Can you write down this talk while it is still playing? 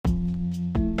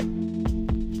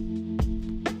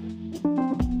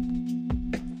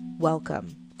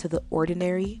Welcome to the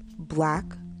Ordinary Black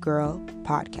Girl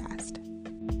Podcast.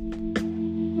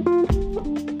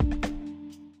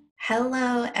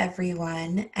 Hello,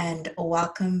 everyone, and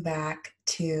welcome back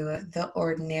to the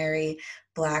Ordinary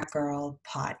Black Girl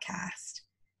Podcast.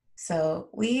 So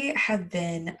we have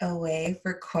been away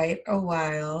for quite a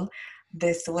while.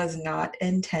 This was not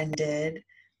intended.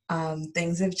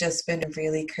 Things have just been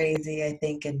really crazy, I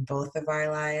think, in both of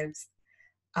our lives.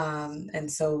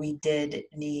 And so we did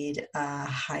need a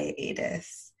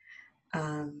hiatus.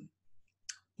 Do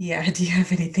you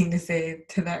have anything to say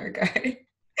to that regard?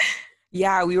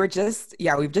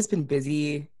 We've just been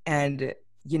busy, and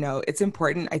it's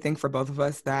important, I think, for both of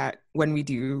us that when we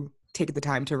do take the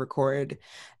time to record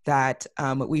that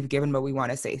we've given what we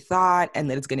want to say thought,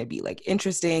 and that it's going to be like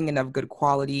interesting and of good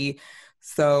quality.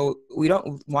 So we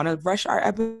don't want to rush our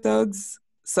episodes.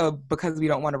 So because we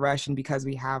don't want to rush and because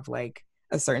we have like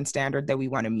a certain standard that we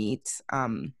want to meet,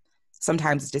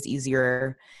 sometimes it's just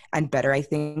easier and better, I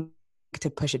think, to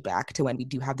push it back to when we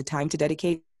do have the time to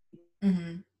dedicate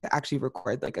to actually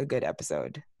record like a good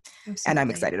episode. Absolutely. And I'm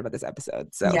excited about this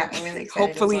episode. So yeah, I'm really excited.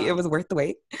 Hopefully it was worth the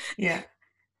wait. Yeah.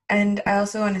 And I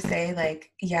also want to say,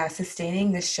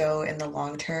 sustaining the show in the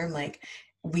long term,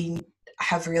 we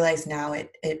have realized now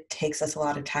it takes us a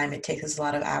lot of time. It takes us a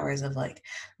lot of hours of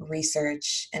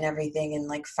research and everything,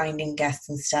 and finding guests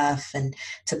and stuff, and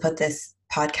to put this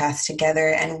podcast together.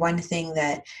 And one thing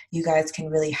that you guys can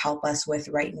really help us with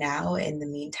right now in the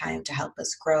meantime to help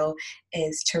us grow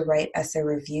is to write us a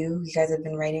review. You guys have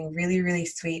been writing really, really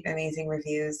sweet, amazing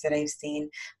reviews that I've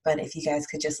seen, but if you guys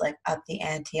could just up the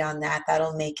ante on that,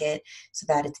 that'll make it so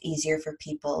that it's easier for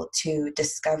people to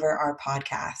discover our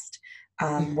podcast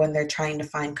when they're trying to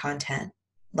find content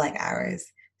like ours.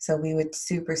 So we would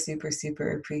super, super,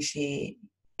 super appreciate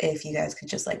if you guys could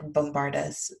just bombard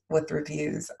us with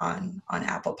reviews on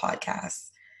Apple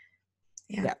Podcasts.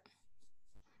 Yeah.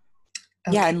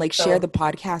 Okay, yeah, and share the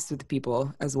podcast with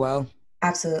people as well.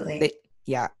 Absolutely.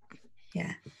 Yeah.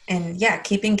 And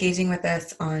keep engaging with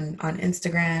us on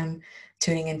Instagram,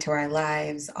 tuning into our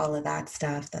lives, all of that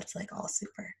stuff. That's all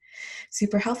super,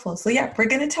 super helpful. So we're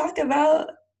going to talk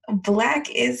about Black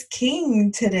is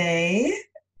King today.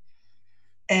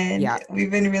 And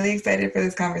we've been really excited for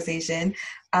this conversation.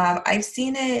 I've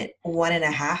seen it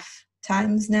 1.5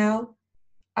 times now.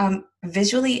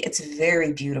 Visually, it's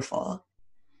very beautiful.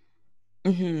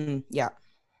 Yeah,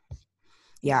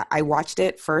 I watched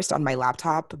it first on my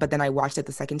laptop, but then I watched it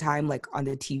the second time, on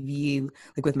the TV,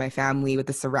 with my family, with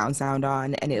the surround sound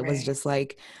on. And it was just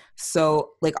so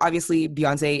obviously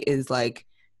Beyonce is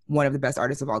one of the best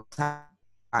artists of all time.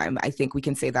 I think we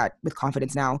can say that with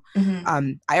confidence now.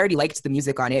 I already liked the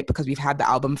music on it because we've had the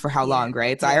album for how long,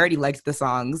 right? So I already liked the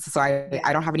songs. So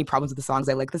I don't have any problems with the songs.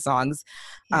 I like the songs.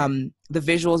 The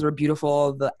visuals were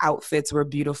beautiful. The outfits were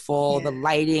beautiful. The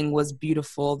lighting was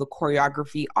beautiful. The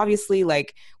choreography. Obviously,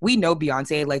 we know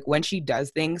Beyonce, when she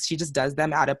does things, she just does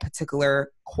them at a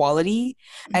particular quality.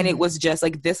 And it was just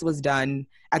this was done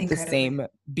at the same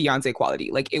Beyonce quality.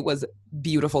 It was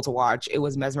beautiful to watch. It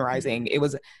was mesmerizing. It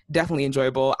was definitely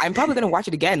enjoyable. I'm probably going to watch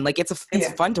it again.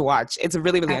 It's fun to watch. It's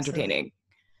really, really entertaining.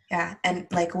 Yeah. And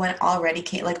when Already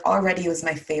came, Already was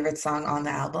my favorite song on the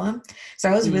album. So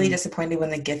I was really disappointed when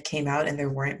The Gift came out and there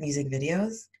weren't music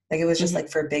videos. It was just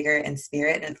for Bigger and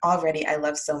Spirit, and Already I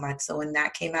love so much. So when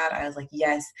that came out, I was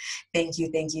yes, thank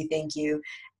you, thank you, thank you.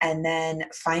 And then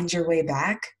Find Your Way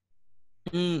Back,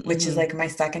 which is my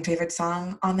second favorite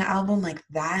song on the album.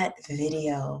 That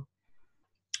video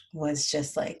was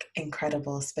just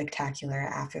incredible,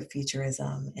 spectacular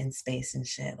Afrofuturism in space and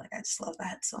shit. I just love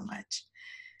that so much.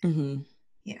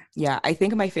 Yeah, I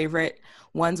think my favorite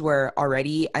ones were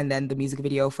Already, and then the music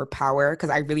video for Power, because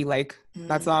I really like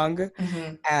that song,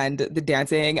 and the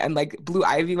dancing, and Blue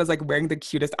Ivy was wearing the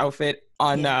cutest outfit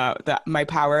on My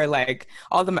Power.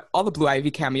 All the Blue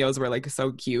Ivy cameos were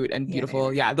so cute and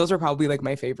beautiful. Those were probably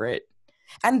my favorite.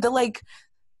 And the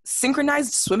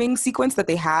synchronized swimming sequence that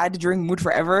they had during Mood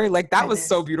Forever, that was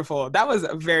so beautiful. That was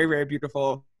very, very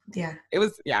beautiful. It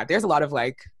was.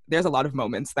 There's a lot of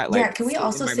moments that can we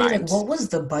also say what was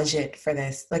the budget for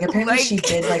this? Apparently she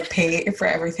did pay for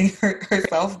everything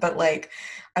herself, but what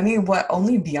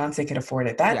only Beyonce could afford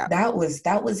it. That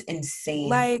was insane.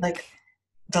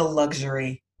 The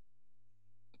luxury.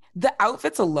 The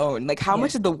outfits alone, how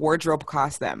much did the wardrobe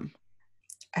cost them?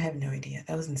 I have no idea.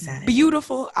 That was insanity.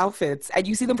 Beautiful outfits, and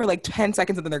you see them for 10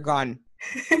 seconds and then they're gone.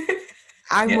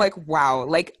 I'm wow,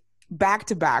 back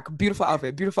to back, beautiful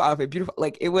outfit, beautiful.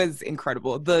 It was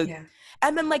incredible.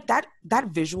 And then that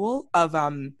visual of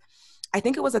I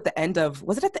think it was at the end of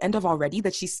Already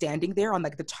that she's standing there on the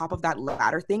top of that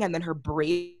ladder thing, and then her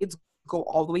braids go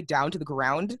all the way down to the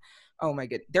ground. Oh my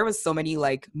god, there was so many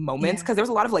like moments Yeah. because there was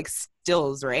a lot of like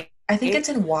stills, right? I think it's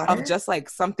in Of water. just like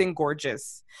something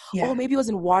gorgeous. Oh, Yeah. maybe it was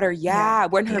in water. Yeah. Yeah,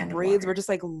 when her Yeah, in braids were water. just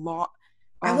like long.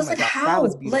 I Oh was my like, god, that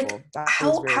was how? Like, beautiful. That was how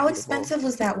very how beautiful. expensive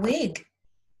was that wig?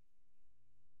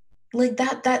 Like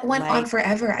that went on Like,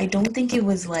 forever. I don't think it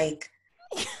was like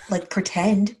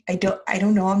pretend. I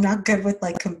don't know. I'm not good with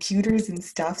like computers and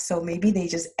stuff, so maybe they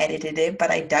just edited it,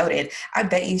 but I doubt it. I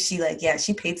bet you she like yeah,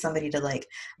 she paid somebody to like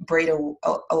braid a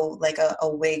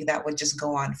wig that would just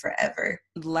go on forever.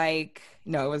 like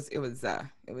no, it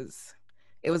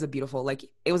was a beautiful, like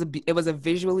it was a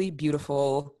visually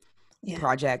beautiful Yeah.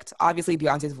 project. Obviously,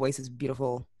 Beyonce's voice is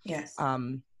beautiful. Yes.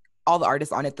 Um, all the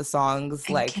artists on it, the songs,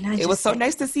 And like can I it was just so say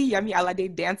nice to see Yemi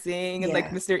Alade dancing and like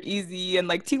yeah. Mr. Easy and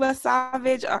like Tiwa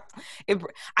Savage. It,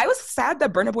 I was sad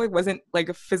that Burna Boy wasn't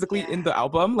like physically in Yeah. the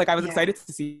album. Like I was Yeah. excited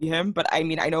to see him, but I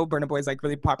mean, I know Burna Boy is like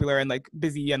really popular and like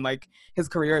busy and like his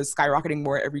career is skyrocketing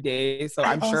more every day. So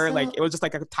I I'm sure like also it was just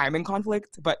like a timing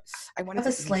conflict, but I wanted have to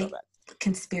a see him so slight bad.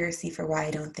 conspiracy for why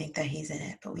I don't think that he's in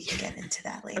it, but we can get into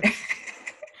that later.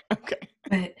 Okay.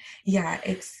 But yeah,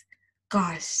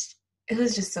 gosh, it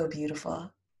was just so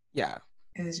beautiful. Yeah.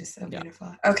 It was just so Yeah.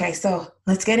 beautiful. Okay, so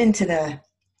let's get into the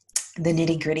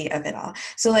nitty gritty of it all.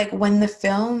 So like when the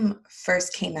film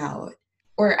first came out,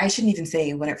 or I shouldn't even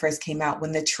say when it first came out,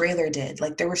 when the trailer did,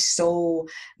 like there were so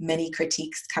many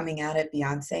critiques coming out at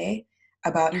Beyonce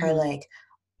about her Mm-hmm.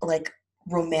 like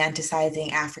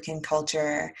romanticizing African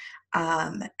culture,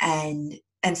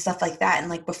 and stuff like that. And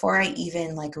like before I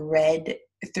even like read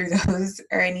through those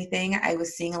or anything, I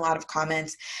was seeing a lot of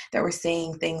comments that were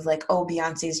saying things like, "Oh,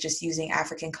 Beyonce is just using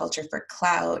African culture for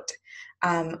clout."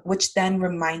 Which then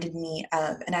reminded me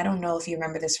of, and I don't know if you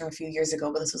remember this from a few years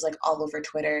ago, but this was like all over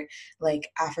Twitter, like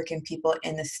African people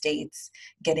in the States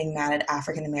getting mad at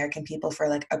African American people for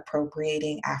like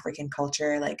appropriating African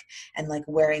culture, like and like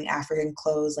wearing African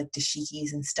clothes like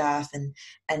dashikis and stuff,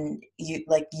 and you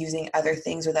like using other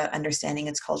things without understanding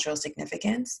its cultural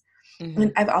significance. Mm-hmm.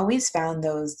 And I've always found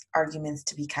those arguments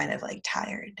to be kind of like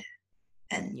tired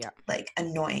and Yeah. like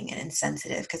annoying and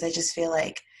insensitive because I just feel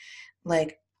like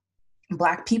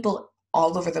Black people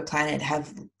all over the planet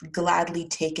have gladly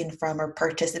taken from or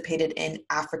participated in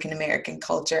African American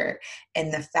culture,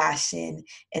 in the fashion,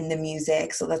 in the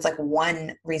music. So that's like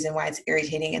one reason why it's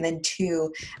irritating. And then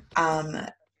two, um,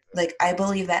 like I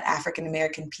believe that African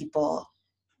American people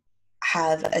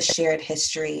have a shared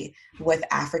history with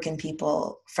African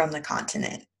people from the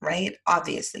continent, right?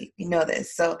 Obviously, you know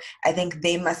this. So I think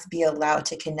they must be allowed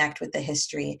to connect with the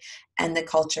history and the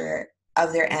culture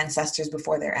of their ancestors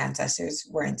before their ancestors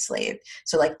were enslaved.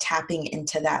 So like tapping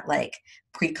into that like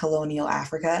pre-colonial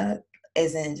Africa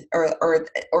isn't or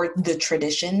the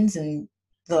traditions and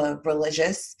the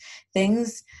religious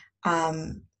things.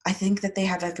 I think that they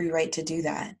have every right to do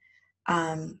that.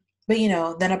 But you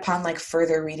know, then upon like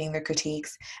further reading the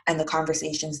critiques and the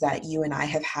conversations that you and I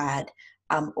have had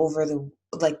over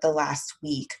the last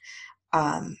week,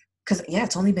 because yeah,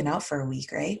 it's only been out for a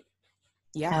week, right?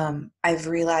 Yeah. I've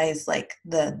realized like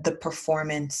the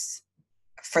performance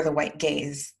for the white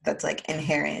gaze that's like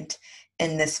inherent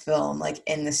in this film, like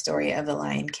in the story of the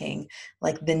Lion King,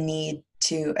 like the need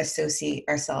to associate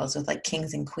ourselves with like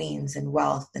kings and queens and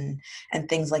wealth and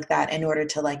things like that in order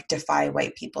to like defy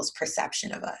white people's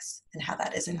perception of us and how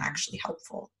that isn't Mm-hmm. actually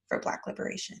helpful for Black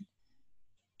liberation.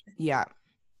 Yeah.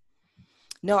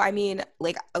 No, I mean,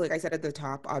 like I said at the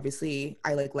top, obviously,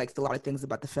 I liked a lot of things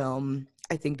about the film.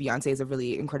 I think Beyonce is a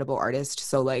really incredible artist,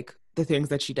 so like the things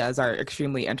that she does are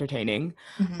extremely entertaining.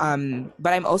 Mm-hmm.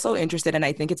 But I'm also interested, and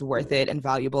I think it's worth it and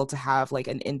valuable to have like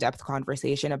an in-depth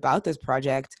conversation about this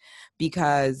project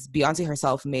because Beyonce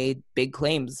herself made big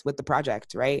claims with the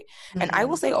project, right? And I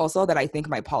will Mm-hmm. say also that I think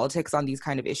my politics on these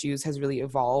kind of issues has really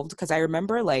evolved because I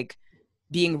remember like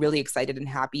being really excited and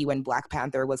happy when Black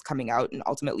Panther was coming out and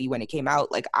ultimately when it came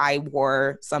out, like I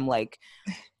wore some like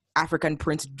African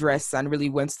print dress and really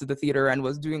went to the theater and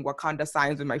was doing Wakanda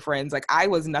signs with my friends. Like I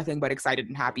was nothing but excited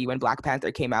and happy when Black Panther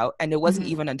came out. And it wasn't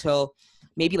Mm-hmm. even until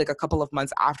maybe like a couple of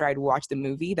months after I'd watched the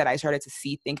movie that I started to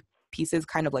see think pieces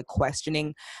kind of like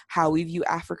questioning how we view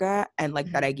Africa and like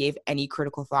that I gave any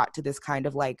critical thought to this kind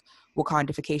of like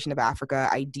Wakandification of Africa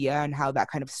idea and how that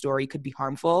kind of story could be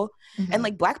harmful. And Mm-hmm.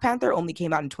 like Black Panther only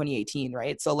came out in 2018,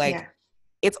 right? So like Yeah.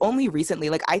 it's only recently,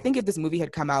 like I think if this movie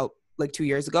had come out like 2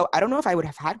 years ago, I don't know if I would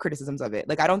have had criticisms of it.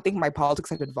 Like I don't think my politics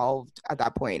had evolved at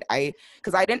that point.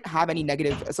 Because I didn't have any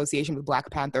negative association with Black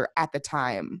Panther at the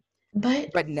time.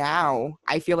 But But now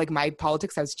I feel like my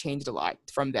politics has changed a lot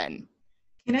from then.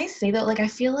 can I say that like I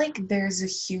feel like there's a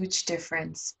huge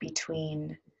difference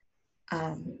between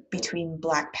between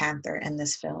Black Panther and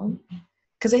this film.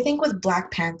 Because I think with Black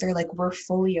Panther, like we're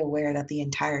fully aware that the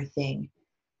entire thing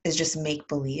is just make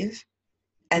believe,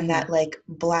 and Mm-hmm. that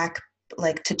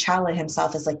like T'Challa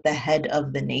himself is like the head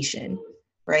of the nation,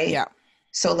 right? Yeah.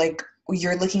 So like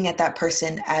you're looking at that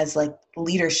person as like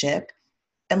leadership,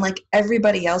 and like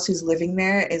everybody else who's living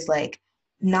there is like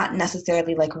not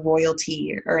necessarily like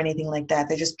royalty or anything like that.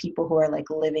 They're just people who are like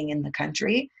living in the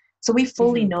country. So we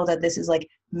fully Mm-hmm. know that this is like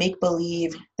make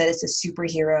believe, that it's a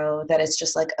superhero, that it's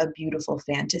just like a beautiful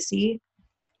fantasy,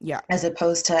 Yeah. as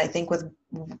opposed to I think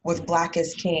with Black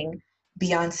is King,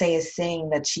 Beyonce is saying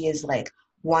that she is like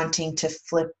wanting to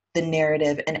flip the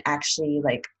narrative and actually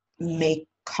like make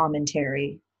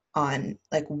commentary on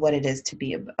like what it is to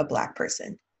be a Black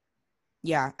person.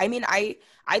 Yeah. I mean, I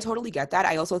totally get that.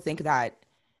 I also think that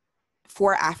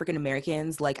for African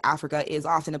Americans, like Africa is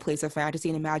often a place of fantasy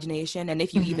and imagination. And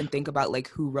if you Mm-hmm. even think about like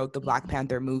who wrote the Black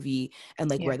Panther movie and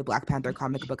like Yeah. where the Black Panther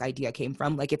comic book idea came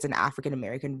from, like it's an African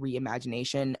American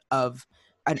reimagination of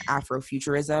an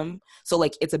Afrofuturism. So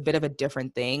like it's a bit of a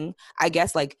different thing. I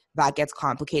guess like that gets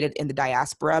complicated in the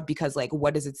diaspora because like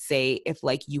what does it say if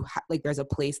like like there's a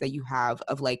place that you have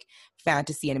of like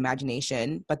fantasy and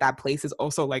imagination, but that place is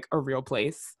also like a real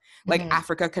place. Like Mm-hmm.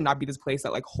 Africa cannot be this place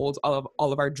that like holds all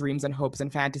of our dreams and hopes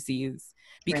and fantasies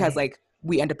because Right. like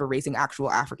we end up erasing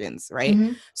actual Africans, right?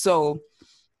 Mm-hmm. So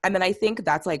and then I think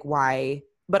that's like why,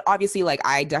 but obviously like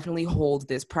I definitely hold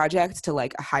this project to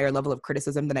like a higher level of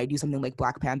criticism than I do something like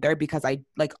Black Panther because I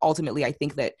like ultimately I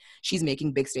think that she's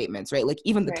making big statements, right? Like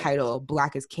even the Right. title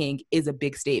Black is King is a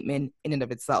big statement in and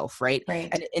of itself, right? Right.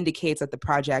 And it indicates that the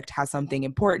project has something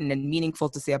important and meaningful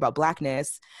to say about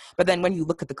Blackness. But then when you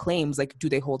look at the claims, like do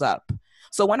they hold up?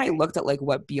 So when I looked at like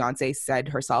what Beyonce said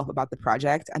herself about the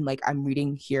project, and like I'm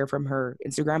reading here from her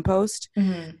Instagram post,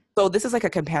 Mm-hmm. so this is like a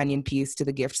companion piece to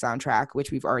the Gift soundtrack,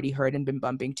 which we've already heard and been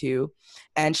bumping to.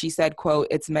 And she said, quote,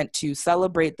 "It's meant to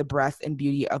celebrate the breadth and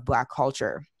beauty of Black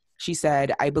culture." She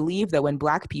said, "I believe that when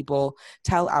Black people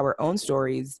tell our own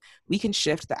stories, we can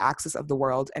shift the axis of the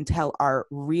world and tell our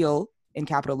real, in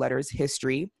capital letters,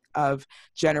 history of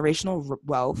generational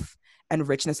wealth and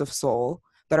richness of soul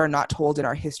that are not told in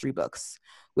our history books.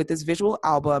 With this visual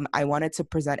album, I wanted to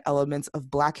present elements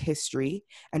of Black history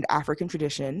and African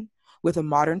tradition with a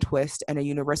modern twist and a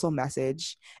universal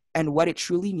message, and what it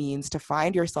truly means to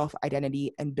find your self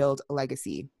identity and build a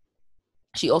legacy."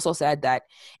 She also said that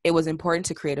it was important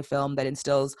to create a film that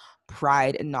instills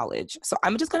pride and knowledge. So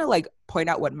I'm just gonna like point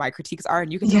out what my critiques are,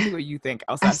 and you can tell Yeah. me what you think,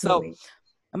 Elsa. So Absolutely.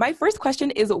 my first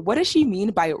question is, what does she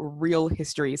mean by real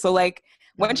history? So like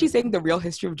when she's Mm-hmm. saying the real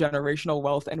history of generational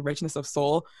wealth and richness of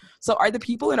soul, so are the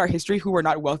people in our history who were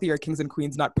not wealthy or kings and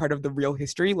queens not part of the real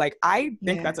history? Like I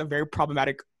think Yeah. that's a very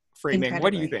problematic framing.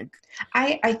 What do you Incredibly.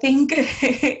 think? I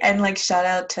think and like shout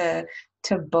out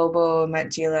to Bobo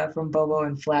Matjila from Bobo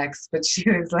and Flex, but she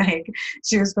was like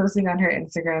she was posting on her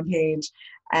Instagram page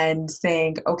and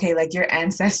saying, okay, like your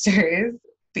ancestors,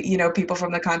 you know, people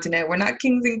from the continent were not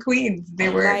kings and queens.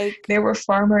 Like They were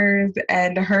farmers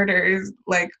and herders,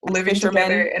 like living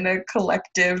together fishermen, in a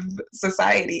collective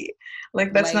society.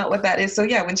 Like that's not like what that is. So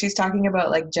yeah, when she's talking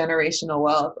about like generational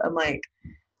wealth, I'm like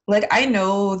I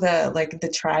know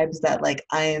the tribes that like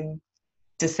I'm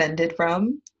descended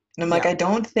from, and I'm like yeah, I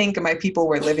don't think my people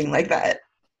were living like that.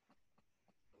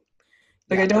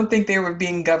 Like I yeah. don't think they were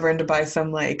being governed by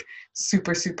some like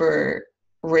super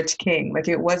rich king. Like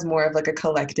it was more of like a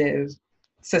collective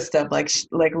system, like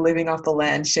like living off the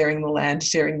land, sharing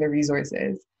the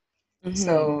resources. Mm-hmm.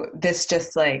 So this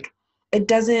just like it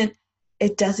doesn't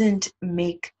it doesn't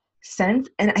make sense.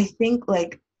 And I think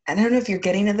like I don't know if you're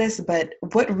getting to this, but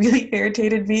what really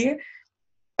irritated me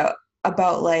uh,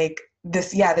 about like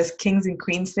this kings and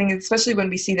queens thing, especially when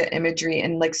we see the imagery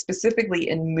and like specifically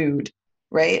in mood,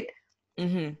 right?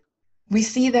 Mm-hmm. We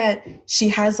see that she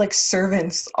has like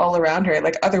servants all around her,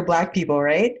 like other Black people,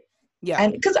 right? Yeah.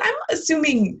 And because I'm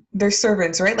assuming they're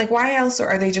servants, right? Like why else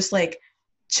are they just like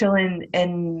chilling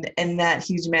in that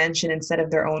huge mansion instead of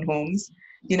their own homes?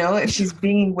 You know, if she's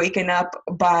being waken up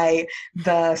by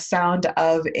the sound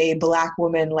of a Black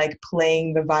woman like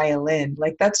playing the violin,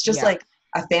 like that's just Yeah. like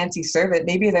a fancy servant.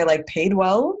 Maybe they're like paid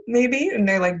well, maybe, and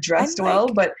they're like And dressed well,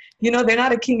 like but you know, they're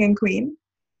not a king and queen.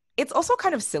 it's also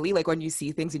kind of silly like when you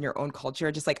see things in your own culture,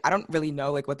 just like I don't really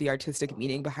know like what the artistic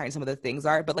meaning behind some of the things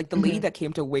are, but like the lady Mm-hmm. that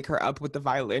came to wake her up with the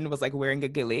violin was like wearing a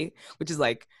gele, which is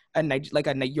like a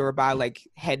Yoruba like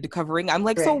head covering. I'm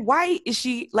like, so Right. why is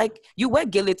she like you wear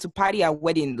gele to party at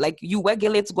wedding, like you wear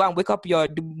gele to go and wake up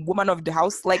the woman of the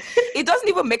house? Like it doesn't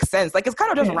even make sense. Like it's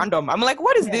kind of just Yeah. random. I'm like,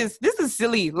 what is Yeah. this is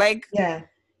silly. Like Yeah.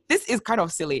 this is kind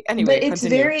of silly. But Anyway,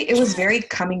 continue. it was very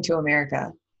coming to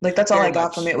America. Like that's all Very I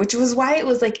got from much. it, which was why it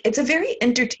was like it's a very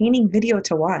entertaining video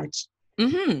to watch,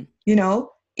 Mm-hmm. you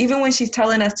know? Even when she's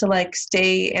telling us to like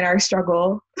stay in our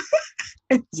struggle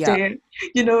and Yeah. stay in,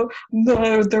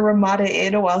 the Ramada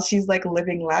Inn while she's like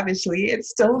living lavishly, it's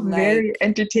still very Like,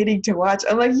 entertaining to watch.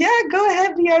 I'm like, yeah, go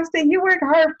ahead, Beyonce, you work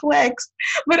hard, flex.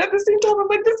 But at the same time, I'm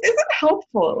like, this isn't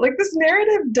helpful. Like this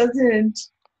narrative doesn't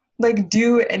like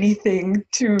do anything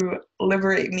to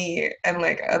liberate me and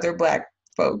like other Black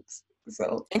folks.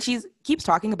 So and she's keeps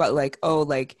talking about like, oh,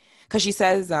 like, because she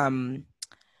says,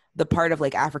 the part of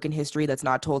like African history that's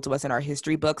not told to us in our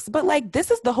history books. But like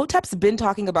this is the Hotep's been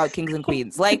talking about kings and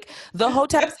queens. Like the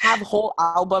Hoteps have whole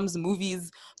albums,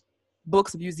 movies,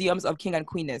 books, museums of king and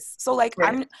queenness. So like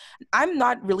right. I'm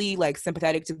not really like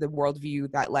sympathetic to the worldview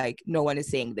that like no one is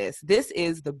saying this. This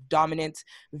is the dominant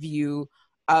view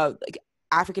of like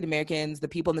African Americans, the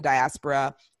people in the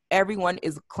diaspora. Everyone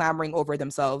is clamoring over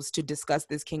themselves to discuss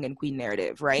this king and queen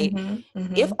narrative, right? Mm-hmm,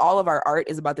 If mm-hmm. all of our art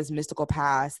is about this mystical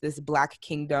past, this Black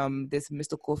kingdom, this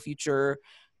mystical future,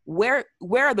 where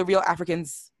are the real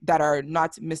Africans that are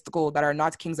not mystical, that are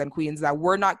not kings and queens, that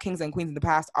were not kings and queens in the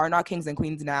past, are not kings and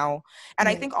queens now? And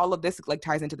I Right. think all of this like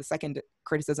ties into the second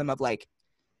criticism of like,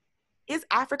 is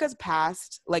Africa's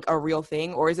past like a real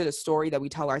thing, or is it a story that we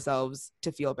tell ourselves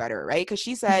to feel better, right? Because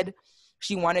she said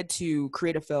she wanted to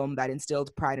create a film that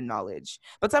instilled pride and knowledge.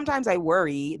 But sometimes I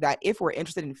worry that if we're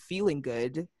interested in feeling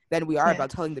good than we are Yeah.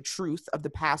 about telling the truth of the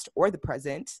past or the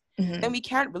present, then Mm-hmm. we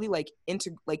can't really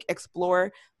like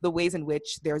explore the ways in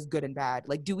which there's good and bad.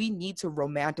 Like, do we need to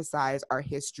romanticize our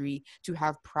history to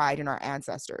have pride in our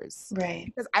ancestors? Right.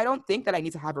 Because I don't think that I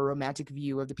need to have a romantic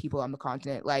view of the people on the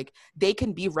continent. Like, they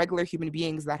can be regular human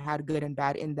beings that had good and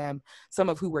bad in them, some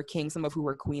of who were kings, some of who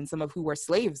were queens, some of who were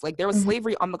slaves. Like there was Mm-hmm.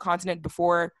 slavery on the continent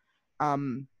before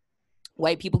um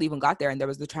white people even got there, and there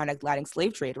was the transatlantic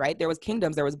slave trade, right? There was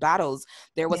kingdoms, there was battles,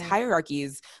 there was Yeah.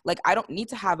 hierarchies. Like I don't need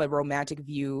to have a romantic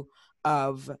view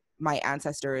of my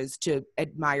ancestors to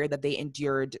admire that they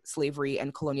endured slavery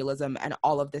and colonialism and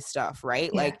all of this stuff, right?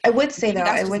 Yeah. Like I would say maybe though,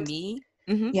 that's just me.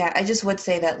 Mm-hmm. yeah, I just would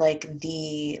say that like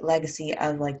the legacy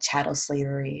of like chattel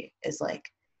slavery is like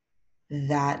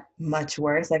that much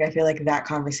worse. Like I feel like that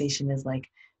conversation is like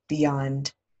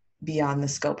beyond beyond the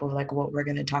scope of like what we're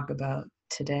going to talk about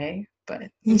today, but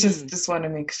Mm-hmm. just want to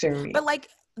make sure we But like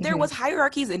there Mhm. was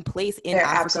hierarchies in place in There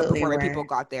Africa absolutely before white people were.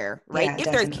 got there, right? Yeah, If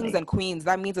there's kings definitely. and queens,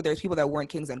 that means that there's people that weren't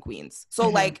kings and queens. So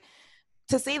Hmm. like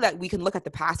to say that we can look at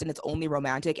the past and it's only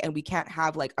romantic and we can't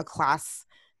have like a class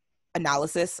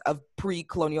analysis of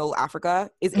pre-colonial Africa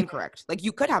is incorrect. Like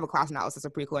you could have a class analysis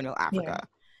of pre-colonial Yeah. Africa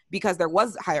because there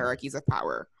was hierarchies of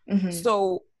power. Hmm.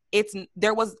 So it's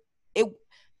there was it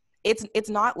it's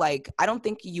not like I don't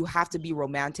think you have to be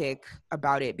romantic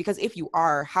about it, because if you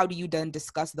are, how do you then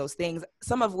discuss those things,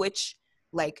 some of which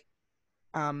like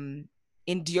um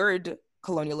endured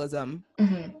colonialism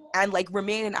Hmm. and like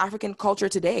remain in African culture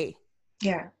today,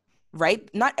 Yeah. right?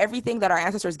 Not everything that our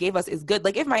ancestors gave us is good.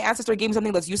 Like if my ancestor gave me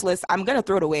something that's useless, I'm going to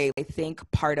throw it away. I think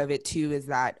part of it too is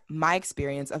that my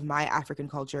experience of my African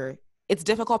culture, it's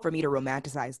difficult for me to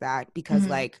romanticize that because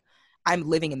Hmm. like I'm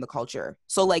living in the culture.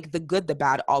 So like the good, the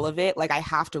bad, all of it, like I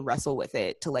have to wrestle with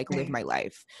it to like live Right. my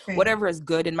life. Right. Whatever is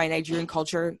good in my Nigerian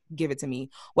culture, give it to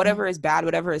me. Whatever Hmm. is bad,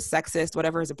 whatever is sexist,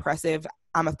 whatever is oppressive,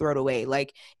 I'm gonna throw it away.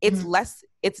 Like it's Hmm. less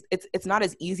it's not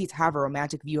as easy to have a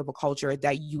romantic view of a culture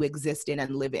that you exist in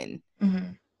and live in,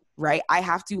 Hmm. right? I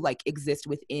have to like exist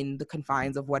within the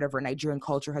confines of whatever Nigerian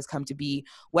culture has come to be,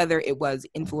 whether it was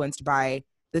influenced by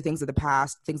the things of the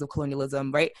past, things of colonialism,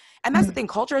 right? And that's the Hmm. thing,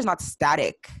 culture is not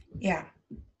static. Yeah.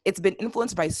 It's been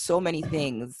influenced by so many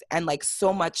things, and like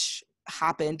so much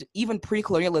happened even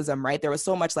pre-colonialism, right? There was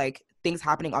so much like things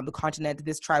happening on the continent.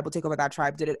 This tribe will take over that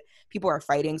tribe, did it, people are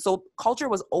fighting. So culture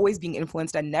was always being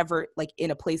influenced and never like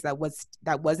in a place that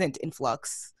wasn't in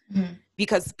flux, Hmm.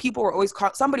 because people were always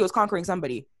somebody was conquering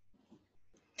somebody,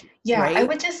 Yeah, I right?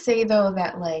 would just say though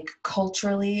that like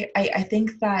culturally, I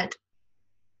think that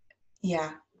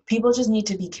yeah, people just need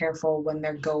to be careful when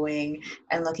they're going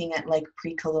and looking at like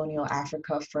pre-colonial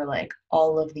Africa for like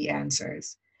all of the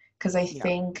answers. Because I Yeah.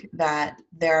 think that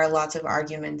there are lots of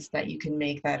arguments that you can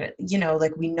make that,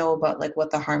 like we know about like what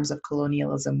the harms of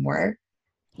colonialism were.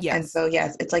 And Yes. so,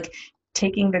 yes, it's like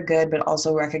taking the good, but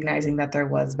also recognizing that there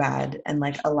was bad and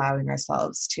like allowing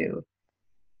ourselves to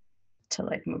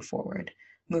like move forward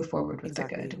with the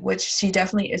good, Exactly. which she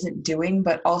definitely isn't doing,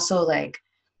 but also like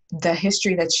the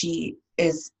history that she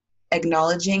is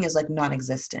acknowledging is like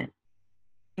non-existent.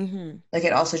 Mm-hmm. Like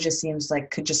it also just seems like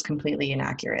could just completely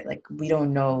inaccurate. Like we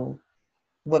don't know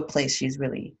what place she's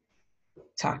really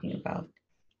talking about.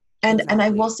 And I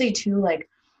will Exactly. say too, like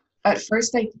at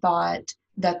first I thought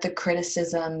that the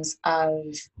criticisms of,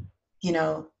 you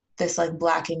know, this like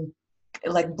black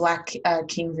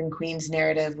kings and queens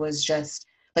narrative was just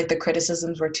like the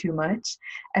criticisms were too much.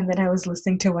 And then I was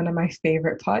listening to one of my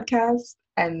favorite podcasts,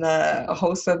 and the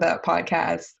hosts of that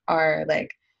podcast are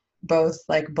like both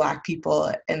like black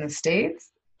people in the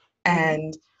States. Mm-hmm.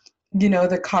 And you know,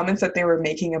 the comments that they were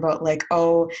making about like,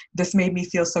 oh, this made me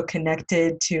feel so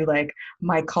connected to like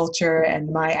my culture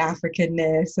and my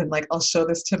Africanness, and like I'll show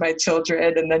this to my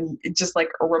children. And then it just like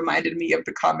reminded me of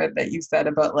the comment that you said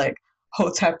about like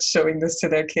Hotep showing this to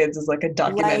their kids as like a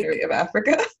documentary Like, of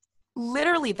Africa.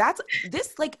 literally,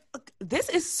 this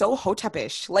is so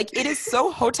Hotepish. Like, it is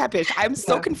so Hotepish. I'm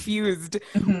so Yeah. confused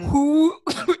Mm-hmm. who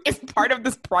is part of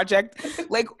this project.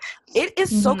 Like, it is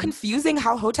so Mm-hmm. confusing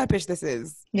how Hotepish this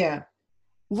is. Yeah.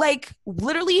 Like,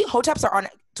 literally, Hoteps are on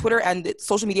Twitter and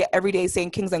social media every day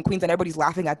saying kings and queens, and everybody's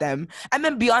laughing at them. And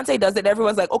then Beyonce does it, and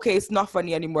everyone's like, okay, it's not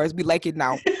funny anymore. We like it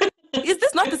now. Is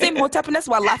this not the same Hotepness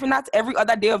we're laughing at every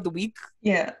other day of the week?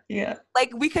 Yeah. Yeah.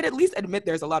 Like, we could at least admit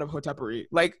there's a lot of Hotepery.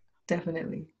 Like,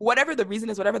 Definitely. whatever the reason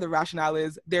is, whatever the rationale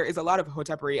is, there is a lot of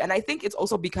Hotepery. And I think it's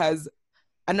also because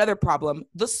another problem,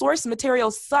 the source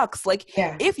material sucks. Like,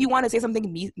 Yeah. if you want to say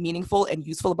something meaningful and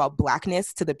useful about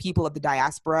Blackness to the people of the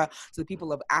diaspora, to the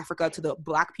people of Africa, to the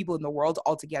Black people in the world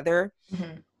altogether,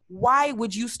 Mm-hmm. why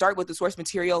would you start with the source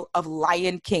material of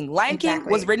Lion King? Lion King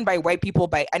was Exactly. written by white people,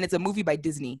 and it's a movie by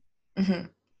Disney. Mm-hmm.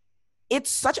 It's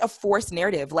such a forced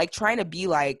narrative, like trying to be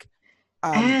like,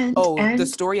 the And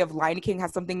story of Lion King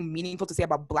has something meaningful to say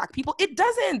about Black people. It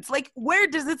doesn't. Like, where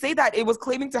does it say that? It was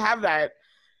claiming to have that.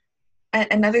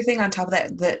 another thing on top of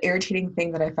that, the irritating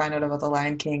thing that I found out about the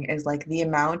Lion King is like the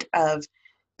amount of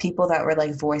people that were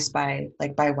like voiced by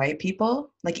white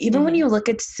people. Like even when Mm-hmm. you look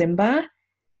at Simba,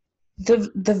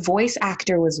 the voice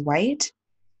actor was white,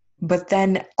 but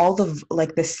then all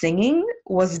the singing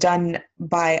was done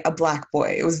by a Black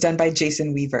boy. It was done by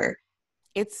Jason Weaver.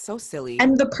 It's so silly.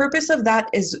 And the purpose of that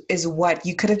is what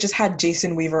you could have just had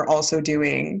Jason Weaver also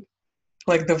doing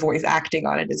like the voice acting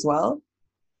on it as well.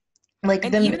 Like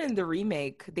And them, even in the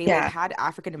remake, they like yeah, had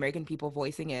African American people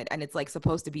voicing it, and it's like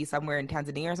supposed to be somewhere in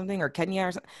Tanzania or something, or Kenya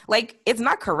or something. Like, it's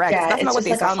not correct. yeah, That's it's not what just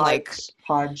they like a sound like.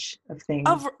 hodgepodge of things.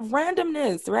 Of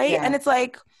randomness, right? And Yeah. it's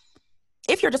like,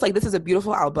 if you're just like, this is a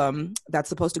beautiful album that's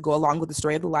supposed to go along with the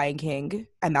story of the Lion King,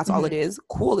 and that's all it Mm-hmm. is,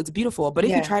 cool, it's beautiful. But if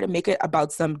you Yeah. try to make it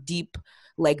about some deep,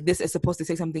 like, this is supposed to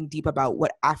say something deep about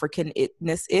what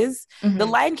African-ness is, the Mm-hmm.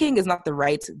 Lion King is not the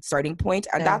right starting point,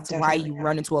 and No, that's why definitely you not.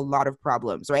 run into a lot of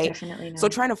problems, right? Definitely So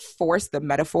not. trying to force the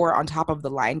metaphor on top of the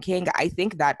Lion King, I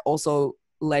think that also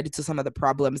led to some of the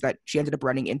problems that she ended up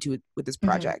running into with this Mm-hmm.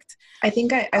 project. I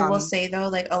think I will Um, say though,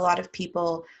 like a lot of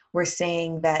people were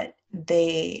saying that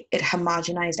it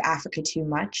homogenized Africa too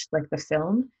much, like the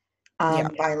film, yeah.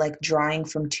 by like drawing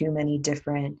from too many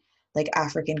different like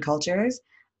African cultures.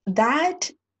 That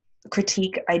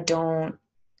critique I don't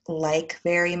like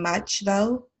very much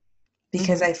though,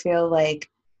 because Mm-hmm. I feel like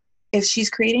if she's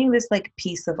creating this like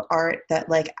piece of art that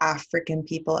like African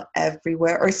people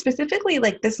everywhere, or specifically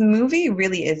like this movie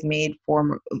really is made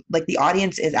for like the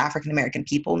audience is African American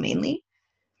people mainly.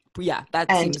 Yeah, that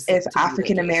And seems if to be the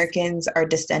African case. Americans are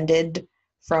descended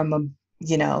from,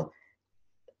 you know,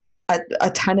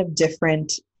 a ton of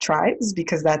different tribes,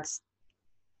 because that's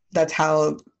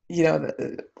how, you know,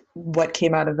 what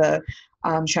came out of the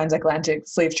transatlantic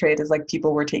slave trade is like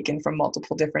people were taken from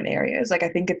multiple different areas. Like I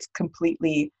think it's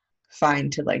completely fine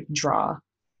to like draw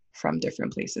from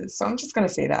different places. So I'm just gonna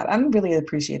say that I really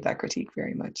appreciate that critique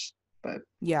very much. But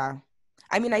Yeah.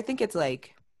 I mean, I think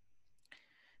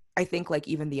like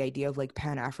even the idea of like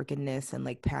pan-Africanness and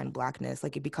like pan-Blackness,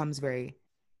 like it becomes very,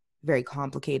 very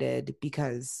complicated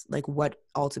because like what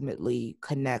ultimately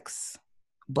connects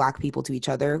Black people to each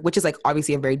other, which is like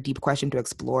obviously a very deep question to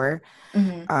explore.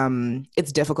 mm-hmm.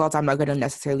 It's difficult. I'm not going to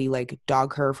necessarily like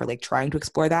dog her for like trying to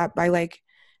explore that by like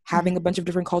having Mm-hmm. a bunch of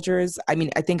different cultures. I mean,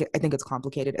 I think it's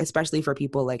complicated, especially for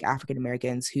people like African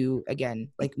Americans who, again,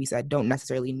 like we said, don't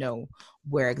necessarily know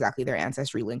where exactly their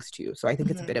ancestry links to. So I think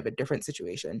it's a Mm-hmm. bit of a different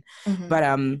situation. Mm-hmm.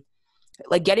 But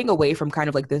like getting away from kind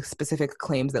of like the specific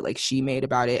claims that like she made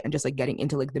about it and just like getting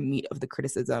into like the meat of the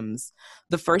criticisms.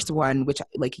 The first one, which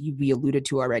like we alluded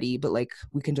to already, but like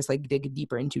we can just like dig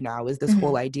deeper into now, is this Mm-hmm.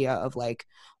 whole idea of like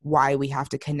why we have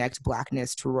to connect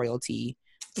Blackness to royalty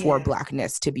for Yeah.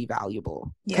 Blackness to be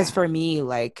valuable. Because Yeah. for me,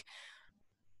 like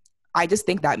I just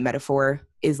think that metaphor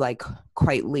is like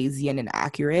quite lazy and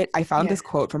inaccurate. I found Yeah. this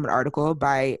quote from an article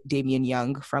by Damien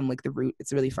Young from like The Root.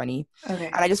 It's really funny. Okay.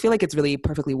 And I just feel like it's really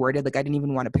perfectly worded. Like I didn't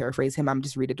even want to paraphrase him. I'm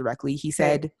just read it directly. He Great.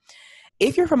 said,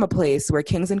 if you're from a place where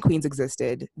kings and queens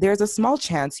existed, there's a small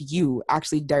chance you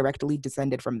actually directly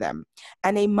descended from them,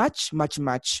 and a much, much,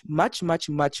 much, much, much,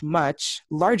 much, much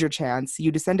larger chance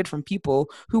you descended from people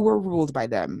who were ruled by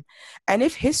them. And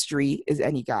if history is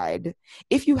any guide,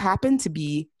 if you happen to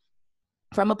be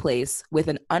from a place with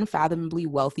an unfathomably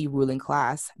wealthy ruling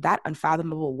class, that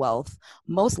unfathomable wealth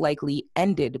most likely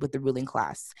ended with the ruling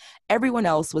class. Everyone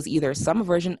else was either some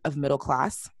version of middle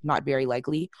class, not very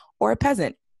likely, or a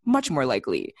peasant, much more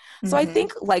likely. So I Mm-hmm.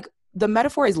 think like the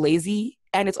metaphor is lazy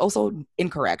and it's also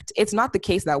incorrect. It's not the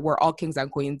case that we're all kings and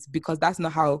queens, because that's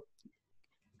not how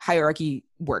hierarchy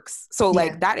works. So Yeah,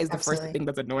 like that is the first absolutely. thing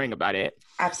that's annoying about it.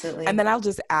 And Absolutely. then I'll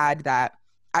just add that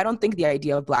I don't think the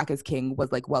idea of Black as King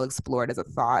was like well explored as a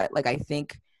thought. Like I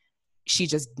think she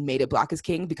just made it Black as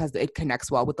King because it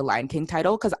connects well with the Lion King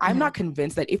title. Because I'm Mm-hmm. not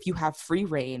convinced that if you have free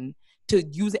reign to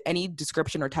use any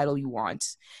description or title you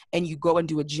want, and you go and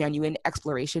do a genuine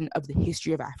exploration of the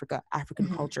history of Africa, African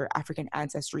Mm-hmm. culture, African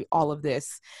ancestry, all of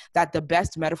this, that the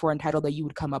best metaphor and title that you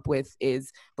would come up with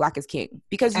is Black as King.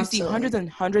 Because you see hundreds Absolutely. and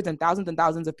hundreds and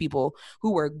thousands of people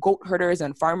who were goat herders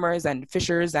and farmers and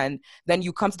fishers, and then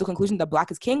you come to the conclusion that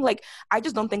Black is King. Like, I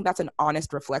just don't think that's an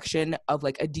honest reflection of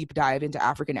like a deep dive into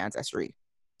African ancestry.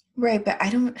 Right, but I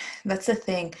don't, that's the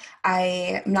thing.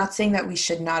 I'm not saying that we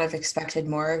should not have expected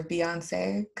more of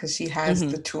Beyonce because she has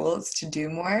the Mm-hmm. tools to do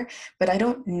more, but I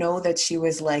don't know that she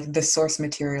was like the source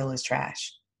material is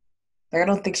trash. Like I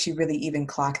don't think she really even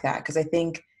clocked that because I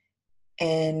think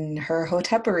in her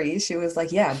hotepery, she was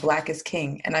like, yeah, Black is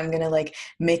king. And I'm going to like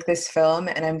make this film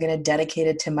and I'm going to dedicate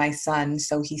it to my son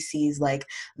so he sees like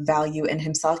value in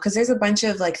himself. Because there's a bunch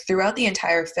of like throughout the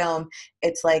entire film,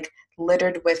 it's like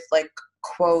littered with like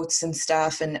quotes and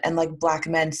stuff and like Black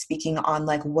men speaking on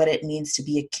like what it means to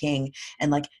be a king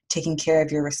and like taking care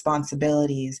of your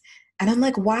responsibilities. And I'm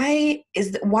like, why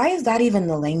is that even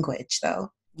the language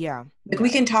though? Yeah, Like we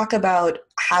yeah. can talk about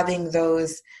having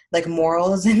those like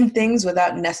morals and things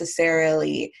without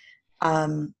necessarily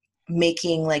um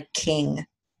making like king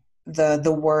the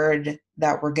word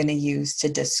that we're going to use to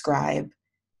describe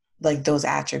like those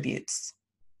attributes.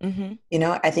 Mm-hmm. You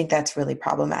know, I think that's really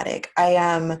problematic.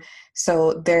 I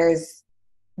so there's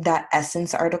that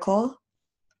Essence article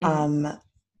Mm-hmm. um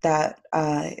that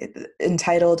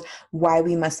entitled Why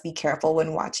We Must Be Careful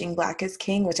When Watching Black is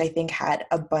King, which I think had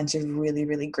a bunch of really,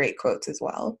 really great quotes as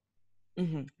well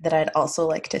Mm-hmm. that I'd also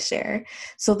like to share.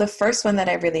 So the first one that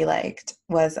I really liked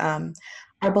was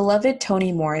our beloved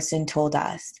Toni Morrison told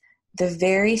us, the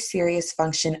very serious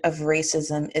function of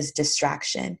racism is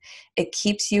distraction. It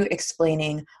keeps you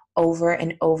explaining over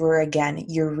and over again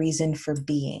your reason for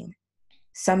being.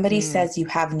 Somebody Mm. says you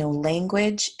have no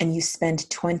language and you spend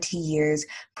 20 years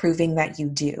proving that you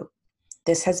do.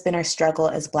 This has been our struggle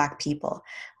as Black people,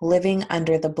 living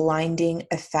under the blinding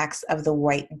effects of the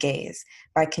white gaze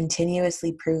by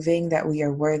continuously proving that we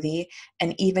are worthy,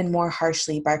 and even more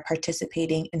harshly by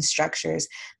participating in structures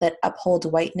that uphold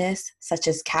whiteness, such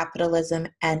as capitalism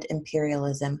and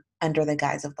imperialism, under the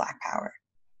guise of Black power.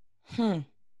 Hmm.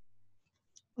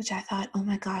 Which I thought, oh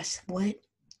my gosh, what?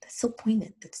 That's so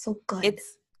poignant. That's so good.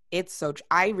 It's so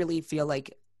I really feel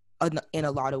like in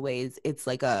a lot of ways it's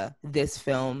like a this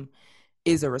film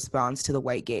is a response to the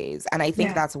white gaze. And I think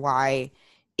Yeah. that's why,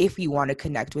 if you want to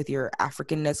connect with your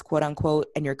Africanness, quote unquote,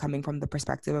 and you're coming from the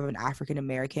perspective of an African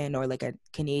American or like a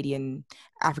Canadian,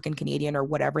 African Canadian or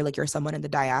whatever, like you're someone in the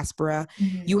diaspora,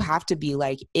 Mm-hmm. you have to be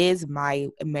like, is my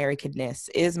Americanness,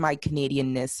 is my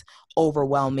Canadianness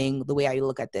overwhelming the way I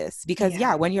look at this? Because Yeah.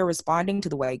 yeah, when you're responding to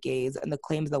the white gaze and the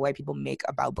claims that white people make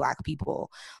about Black people,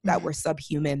 that Mm-hmm. we're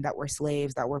subhuman, that we're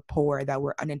slaves, that we're poor, that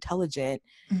we're unintelligent,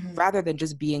 Mm-hmm. rather than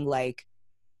just being like,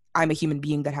 I'm a human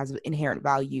being that has inherent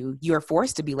value, you're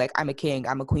forced to be like, I'm a king,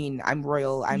 I'm a queen, I'm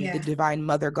royal, I'm the Yeah. divine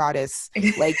mother goddess.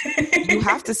 Like, you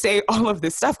have to say all of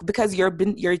this stuff because you're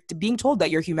being told that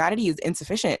your humanity is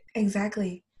insufficient.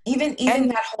 Exactly. Even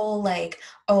And that whole like,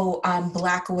 oh,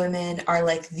 Black women are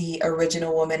like the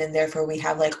original woman, and therefore we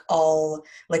have like all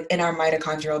like in our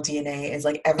mitochondrial DNA is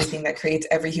like everything that creates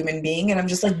every human being. And I'm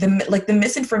just like the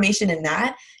misinformation in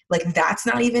that, like that's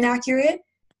not even accurate.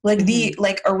 Like the mhm,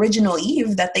 like original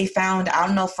Eve that they found, I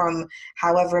don't know, from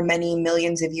however many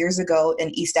millions of years ago in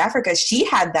East Africa, she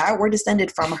had that. We're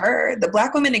descended from her. The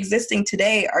Black women existing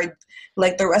today are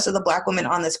like the rest of the Black women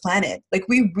on this planet. Like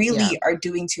we yeah. really are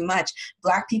doing too much.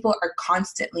 Black people are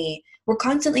constantly we're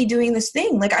constantly doing this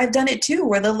thing. Like I've done it too,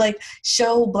 where they'll like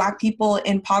show Black people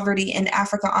in poverty in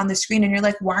Africa on the screen, and you're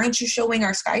like, why aren't you showing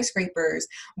our skyscrapers?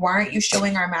 Why aren't you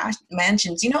showing our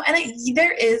mansions? You know, and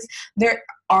there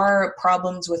are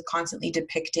problems with constantly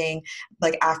depicting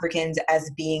like Africans as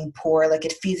being poor. Like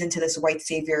it feeds into this white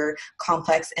savior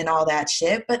complex and all that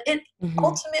shit. But it Mm-hmm.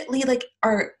 ultimately, like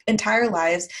our entire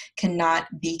lives cannot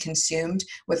be consumed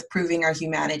with proving our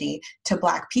humanity to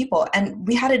Black people. And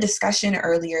we had a discussion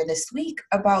earlier this week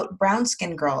about brown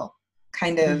skin girl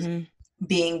kind of Mm-hmm.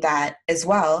 being that as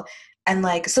well. And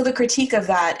like, so the critique of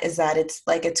that is that it's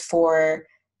like it's for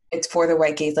the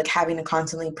white gaze, like having to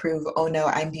constantly prove, oh no,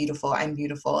 I'm beautiful, I'm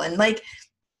beautiful. And like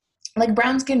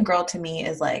brown skin girl to me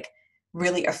is like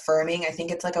really affirming. I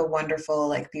think it's like a wonderful,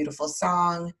 like beautiful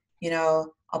song. You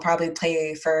know, I'll probably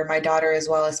play for my daughter as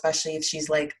well, especially if she's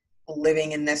like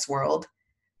living in this world,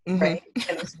 Mm-hmm. right?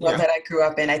 In this world Yeah. that I grew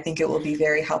up in. I think it will be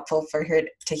very helpful for her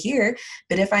to hear.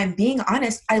 But if I'm being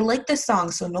honest, I like this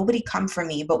song, so nobody come for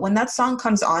me. But when that song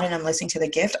comes on and I'm listening to the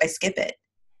gift, I skip it.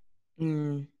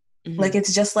 Mm-hmm. Like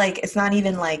it's just like it's not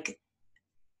even like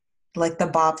the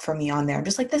bop for me on there. I'm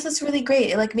just like, this is really great.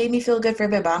 It like made me feel good for a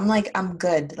bit, but I'm like, I'm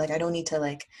good. Like I don't need to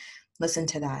like listen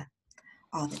to that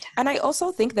all the time. And I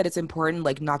also think that it's important,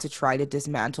 like, not to try to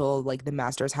dismantle like the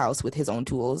master's house with his own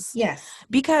tools, Yes.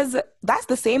 because that's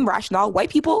the same rationale. White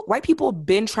people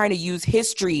been trying to use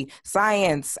history,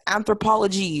 science,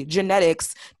 anthropology,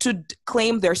 genetics to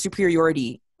claim their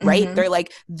superiority. Right? Mm-hmm. They're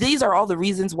like, these are all the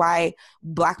reasons why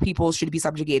Black people should be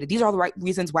subjugated. These are all the right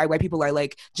reasons why white people are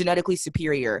like genetically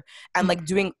superior, and like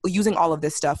Mm-hmm. using all of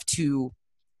this stuff to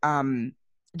um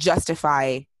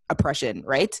justify oppression,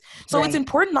 right? So it's Right.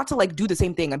 important not to like do the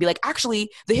same thing and be like,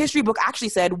 actually, the history book actually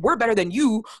said we're better than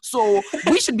you, so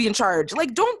we should be in charge.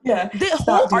 Like, don't. Yeah. The whole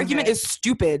Stop doing argument that. is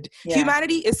stupid. Yeah.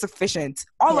 Humanity is sufficient.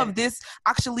 All Yeah. of this,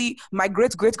 actually, my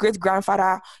great great great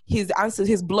grandfather, his ancestors,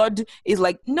 his blood is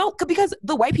like, no, because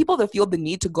the white people that feel the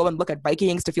need to go and look at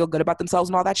Vikings to feel good about themselves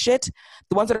and all that shit,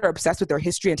 the ones that are obsessed with their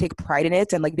history and take pride in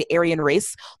it, and like the Aryan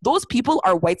race, those people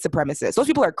are white supremacists. Those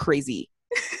people are crazy,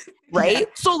 Yeah. right?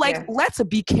 So like, Yeah. let's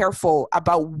be careful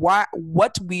about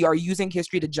what we are using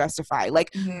history to justify.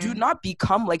 Like, do Mm-hmm. not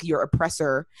become like your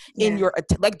oppressor in Yeah. your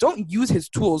like, don't use his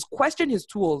tools. Question his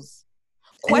tools.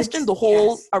 And Question it's the whole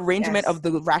yes. arrangement Yes. of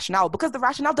the rationale, because the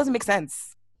rationale doesn't make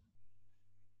sense.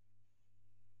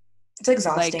 It's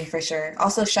exhausting Like, for sure.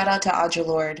 Also, shout out to Audre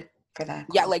Lorde for that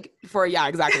yeah, quote. like for yeah,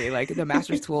 exactly. Like the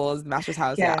master's tools, the master's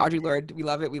house. Yeah, Yeah. Audre Lorde, we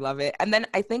love it, we love it. And then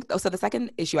I think, oh, so the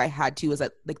second issue I had too is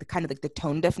that like the kind of like the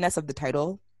tone deafness of the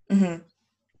title, Mm-hmm.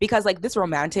 because like this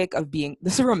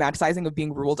romanticizing of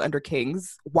being ruled under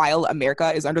kings while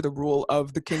America is under the rule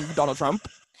of the King Donald Trump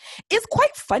is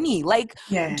quite funny. Like,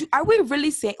 Yeah. are we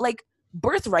really saying like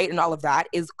birthright and all of that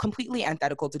is completely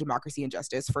antithetical to democracy and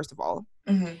justice, first of all?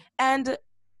 Mm-hmm. And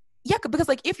yeah, because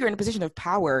like if you're in a position of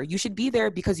power, you should be there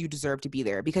because you deserve to be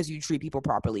there, because you treat people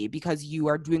properly, because you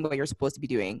are doing what you're supposed to be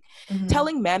doing. Mm-hmm.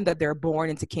 Telling men that they're born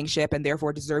into kingship and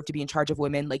therefore deserve to be in charge of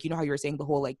women, like, you know how you're saying the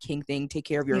whole like king thing, take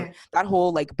care of your, Yeah. that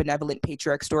whole like benevolent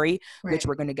patriarch story, which Right.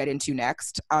 we're going to get into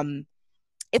next.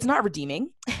 It's not redeeming.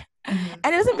 Mm-hmm.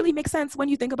 And it doesn't really make sense when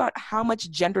you think about how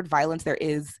much gendered violence there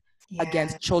is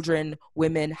against Yes. children,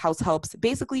 women, house helps,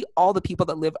 basically all the people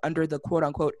that live under the quote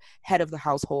unquote head of the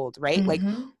household, right? Like,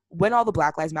 Mm-hmm. when all the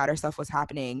Black Lives Matter stuff was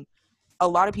happening, a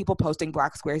lot of people posting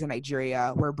black squares in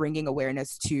Nigeria were bringing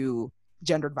awareness to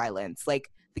gendered violence, like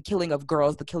the killing of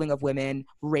girls, the killing of women,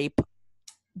 rape,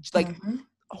 like Mm-hmm.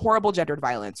 horrible gendered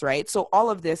violence, right? So all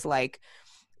of this, like,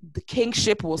 the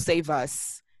kingship will save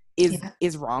us Yeah.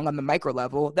 is wrong on the micro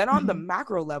level. Then on the Mm-hmm.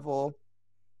 macro level,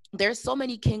 there's so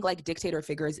many king-like dictator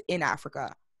figures in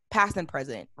Africa, past and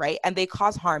present, right? And they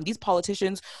cause harm. These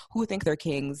politicians who think they're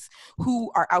kings,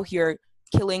 who are out here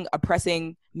killing,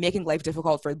 oppressing, making life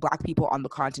difficult for Black people on the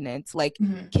continent. Like,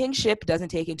 Mm-hmm. kingship doesn't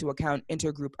take into account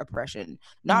intergroup oppression.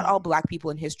 Not Mm-hmm. all Black people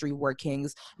in history were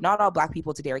kings. Not all Black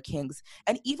people today are kings.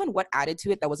 And even what added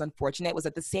to it that was unfortunate was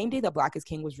that the same day that Black is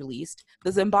King was released,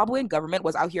 the Zimbabwean government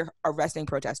was out here arresting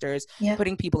protesters, Yep.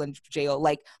 putting people in jail.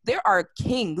 Like, there are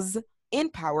kings in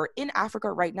power in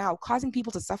Africa right now, causing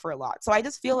people to suffer a lot. So I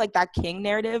just feel like that king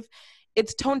narrative,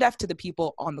 it's tone deaf to the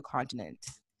people on the continent.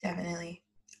 Definitely.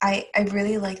 I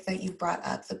really like that you brought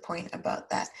up the point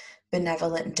about that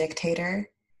benevolent dictator,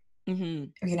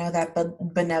 Mm-hmm. you know, that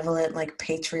benevolent like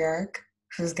patriarch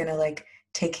who's gonna like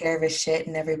take care of his shit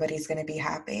and everybody's gonna be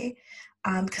happy.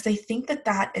 Because I think that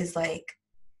that is like,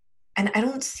 and I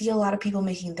don't see a lot of people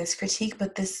making this critique,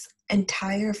 but this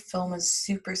entire film is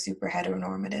super, super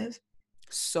heteronormative.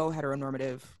 So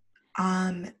heteronormative.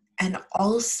 Um, and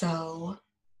also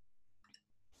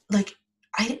like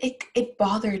It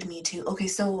bothered me too. Okay,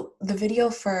 so the video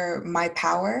for My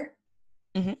Power,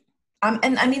 Hmm.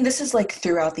 and I mean this is like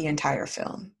throughout the entire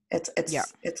film. Yeah.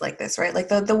 It's like this, right? Like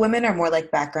the women are more like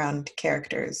background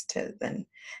characters to than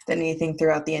anything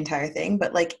throughout the entire thing.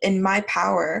 But like in My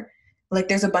Power, like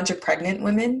there's a bunch of pregnant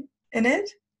women in it.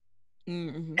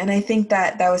 Mm-hmm. And I think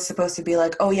that that was supposed to be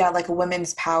like, oh yeah, like a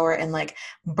women's power and like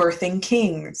birthing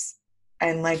kings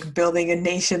and like building a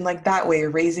nation like that way,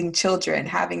 raising children,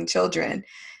 having children.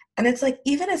 And it's like,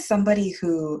 even as somebody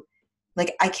who,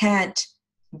 like, I can't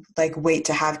like wait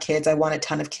to have kids. I want a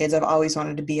ton of kids. I've always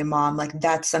wanted to be a mom. Like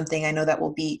that's something I know that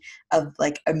will be of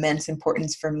like immense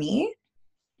importance for me.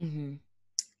 Hmm.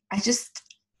 I just,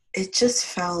 it just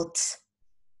felt,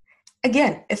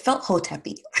 again, it felt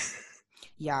hotepi.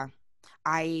 Yeah.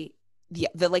 I yeah,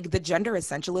 the like the gender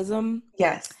essentialism,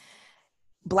 Yes.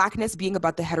 blackness being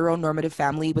about the heteronormative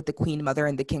family with the queen mother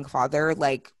and the king father,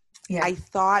 like Yeah. I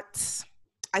thought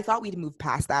I thought we'd move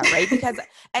past that, right? Because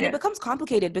and it Yeah. becomes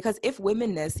complicated because if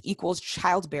womenness equals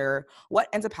childbearer, what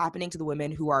ends up happening to the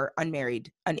women who are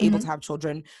unmarried, unable to Mm-hmm. have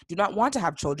children, do not want to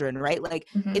have children, right? Like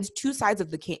Mm-hmm. it's two sides of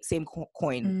the same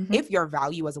coin. Mm-hmm. If your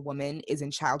value as a woman is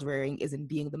in childbearing, is in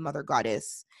being the mother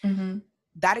goddess, Mm-hmm.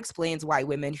 that explains why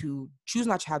women who choose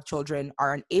not to have children,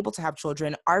 are unable to have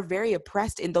children, are very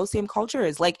oppressed in those same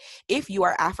cultures. Like if you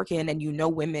are African and you know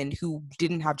women who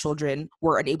didn't have children,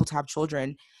 were unable to have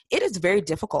children, it is very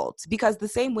difficult because the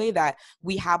same way that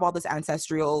we have all this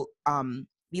ancestral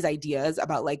these ideas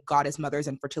about like goddess mothers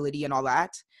and fertility and all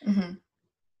that, Mm-hmm.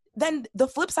 then the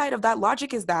flip side of that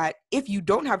logic is that if you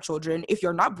don't have children, if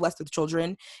you're not blessed with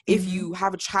children, if Mm-hmm. you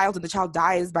have a child and the child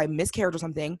dies by miscarriage or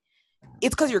something,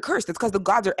 it's because you're cursed. It's because the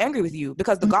gods are angry with you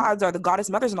because the Mm-hmm. gods are the goddess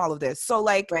mothers and all of this. So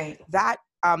like Right. that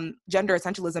gender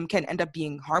essentialism can end up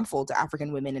being harmful to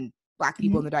African women and Black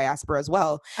people Mm-hmm. in the diaspora as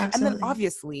well. And then Absolutely.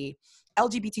 obviously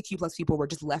LGBTQ plus people were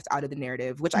just left out of the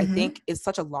narrative, which I Mm-hmm. think is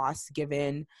such a loss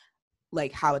given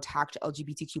like how attacked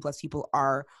LGBTQ plus people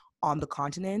are on the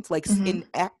continent. Like Mm-hmm. in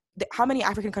how many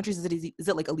African countries is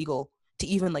it like illegal to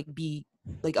even like be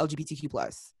like LGBTQ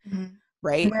plus, Mm-hmm.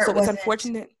 right? Where it So it's wasn't,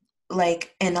 unfortunate.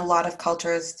 like in a lot of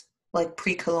cultures, like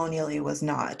pre-colonially was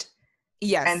not. And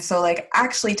Yes, so like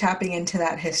actually tapping into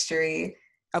that history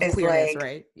of is queerness, like,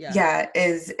 right? Yeah. yeah,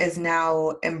 is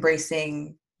now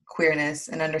embracing queerness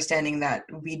and understanding that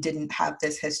we didn't have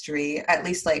this history, at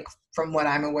least like from what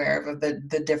I'm aware of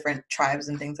the different tribes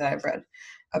and things that I've read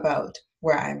about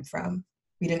where I'm from.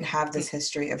 We didn't have this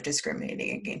history of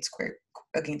discriminating against queer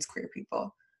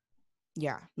people.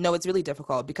 Yeah, no, it's really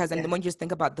difficult because, and Yeah. then when you just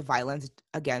think about the violence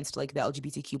against like the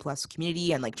LGBTQ plus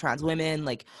community and like trans women,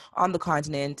 like on the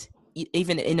continent,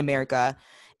 even in America,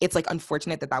 it's like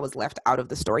unfortunate that that was left out of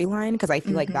the storyline because I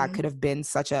feel like that Mm-hmm. could have been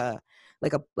such a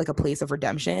like a place of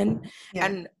redemption. Yeah.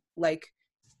 And like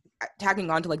tagging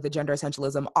on to like the gender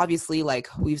essentialism, obviously like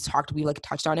we like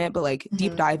touched on it, but like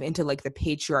deep Mm-hmm. dive into like the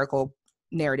patriarchal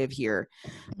narrative here.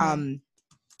 Mm-hmm. um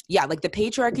yeah, like the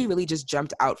patriarchy really just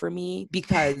jumped out for me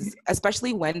because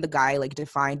especially when the guy like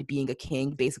defined being a king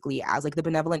basically as like the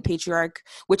benevolent patriarch,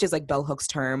 which is like Bell Hook's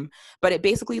term, but it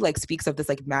basically like speaks of this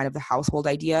like man of the household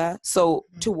idea. So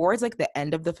towards like the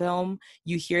end of the film,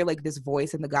 you hear like this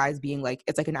voice and the guy's being like,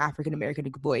 it's like an African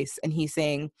American voice, and he's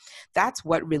saying that's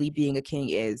what really being a king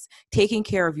is, taking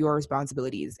care of your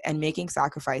responsibilities and making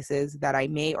sacrifices that I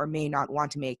may or may not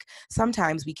want to make.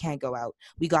 Sometimes we can't go out,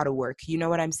 we gotta work, you know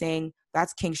what I'm saying?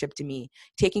 That's kingship to me.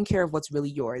 Taking care of what's really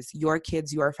yours, your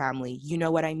kids, your family. You know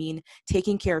what I mean?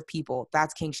 Taking care of people.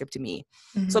 That's kingship to me.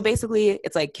 So Mm-hmm. basically,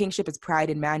 it's like kingship is pride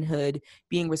in manhood,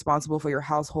 being responsible for your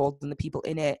household and the people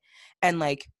in it. And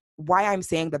like, why I'm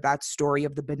saying that that story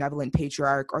of the benevolent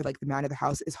patriarch or like the man of the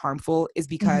house is harmful is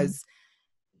Mm-hmm. because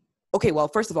okay, well,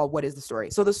 first of all, what is the story?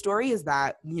 So the story is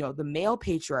that, you know, the male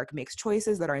patriarch makes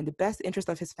choices that are in the best interest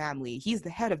of his family. He's the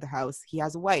head of the house. He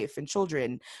has a wife and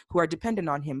children who are dependent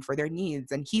on him for their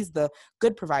needs. And he's the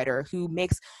good provider who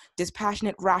makes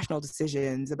dispassionate, rational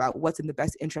decisions about what's in the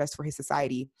best interest for his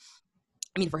society.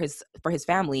 I mean, for his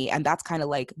family, and that's kind of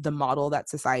like the model that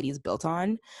society is built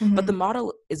on. But the Mm-hmm.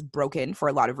 model is broken for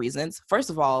a lot of reasons. First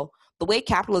of all, the way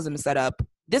capitalism is set up,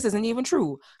 this isn't even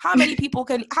true. How many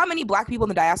Black people in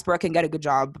the diaspora can get a good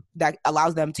job that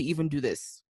allows them to even do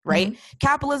this? Right? Mm-hmm.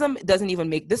 Capitalism doesn't even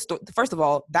make this. First of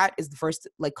all, that is the first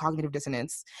like cognitive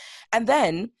dissonance, and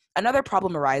then another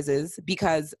problem arises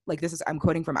because like this is I'm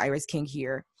quoting from Iris King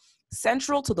here.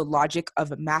 Central to the logic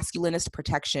of masculinist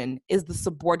protection is the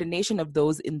subordination of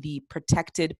those in the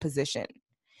protected position.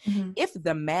 Mm-hmm. If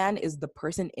the man is the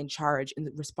person in charge and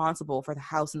responsible for the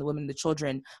house and the women and the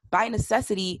children, by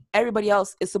necessity, everybody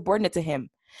else is subordinate to him.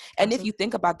 And if you Absolutely.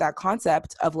 think about that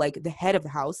concept of like the head of the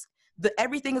house,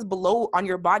 everything is below on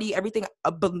your body, everything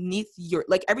beneath your,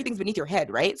 like everything's beneath your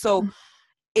head, right? So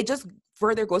it just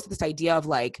further goes to this idea of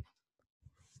like,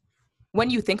 when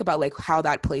you think about like how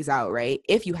that plays out, right?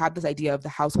 If you have this idea of the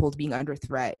household being under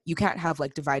threat, you can't have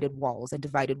like divided walls and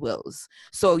divided wills.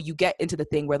 So you get into the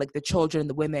thing where like the children,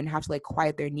 the women have to like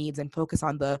quiet their needs and focus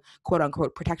on the quote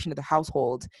unquote protection of the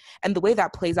household. And the way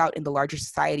that plays out in the larger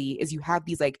society is you have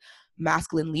these like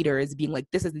masculine leaders being like,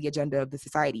 this is the agenda of the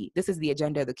society, this is the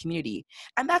agenda of the community.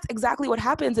 And that's exactly what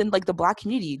happens in like the Black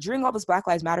community during all this Black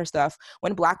Lives Matter stuff.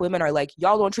 When Black women are like,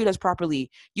 y'all don't treat us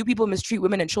properly, you people mistreat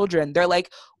women and children, they're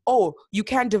like, oh, you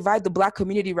can't divide the Black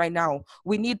community right now,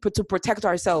 we need to protect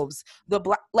ourselves. The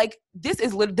Black, like,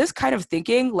 this kind of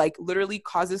thinking like literally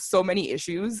causes so many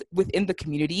issues within the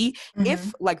community.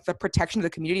 If like the protection of the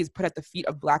community is put at the feet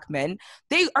of Black men,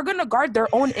 they are going to guard their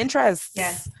own interests.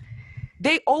 Yes.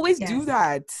 They always do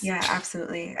that. Yeah,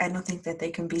 absolutely. I don't think that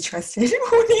they can be trusted. When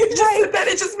you just said that,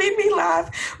 it just made me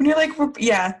laugh. When you're like,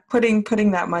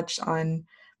 putting that much on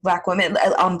Black women,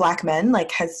 on Black men,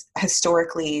 like has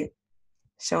historically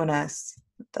shown us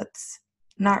that's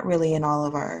not really in all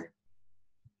of our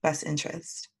best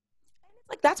interest.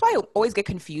 Like, that's why I always get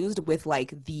confused with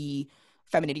like the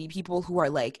femininity people who are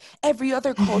like, every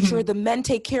other culture the men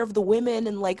take care of the women,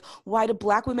 and like, why do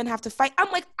Black women have to fight?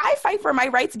 I'm like, I fight for my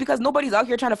rights because nobody's out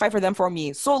here trying to fight for them for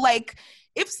me. So like,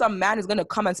 if some man is going to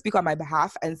come and speak on my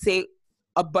behalf and say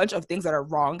a bunch of things that are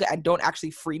wrong and don't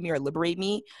actually free me or liberate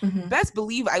me, best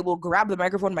believe I will grab the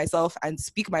microphone myself and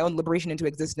speak my own liberation into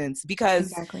existence,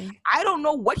 because I don't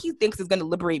know what he thinks is going to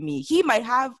liberate me. He might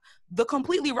have the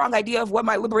completely wrong idea of what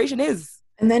my liberation is.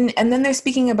 And then they're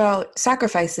speaking about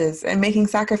sacrifices and making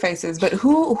sacrifices, but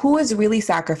who is really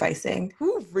sacrificing?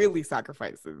 Who really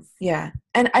sacrifices? Yeah.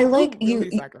 And I like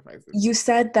you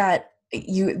said that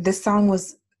this song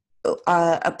was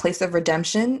a place of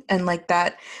redemption, and like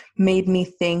that made me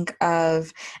think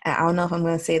of, I don't know if I'm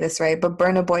going to say this right, but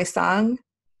Burna Boy song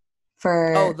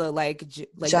for the like Jara,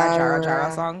 that Jara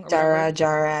Jara song, Jara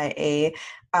Jara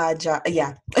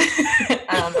yeah.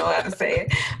 I don't know how to say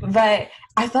it, but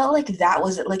I felt like that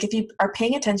was like, if you are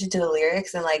paying attention to the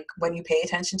lyrics, and like when you pay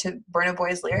attention to Burna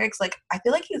Boy's lyrics, like I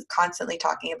feel like he's constantly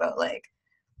talking about like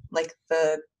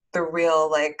the real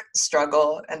like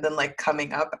struggle, and then like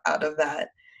coming up out of that,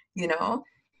 you know?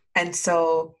 And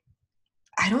so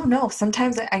I don't know,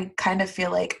 sometimes I kind of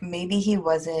feel like maybe he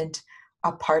wasn't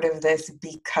a part of this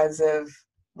because of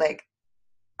like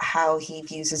how he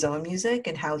views his own music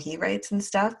and how he writes and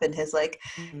stuff, and his like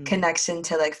connection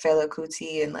to like Fela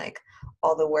Kuti and like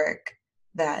all the work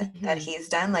that he's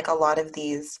done. Like a lot of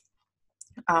these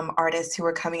artists who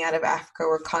were coming out of Africa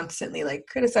were constantly like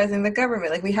criticizing the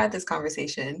government. Like we had this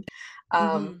conversation,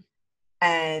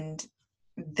 and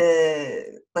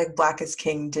the like Black is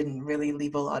King didn't really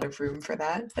leave a lot of room for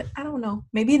that. But I don't know,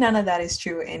 maybe none of that is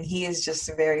true, and he is just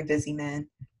a very busy man.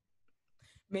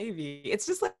 Maybe it's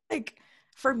just like,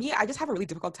 for me, I just have a really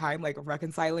difficult time like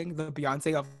reconciling the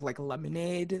Beyonce of like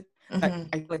Lemonade. I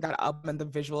feel like that album and the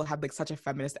visual had like such a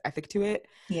feminist ethic to it.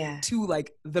 Yeah. To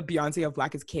like the Beyonce of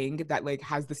Black is King that like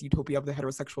has this utopia of the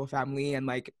heterosexual family and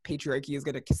like patriarchy is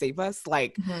gonna save us.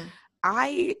 Like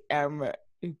I am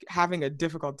having a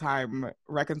difficult time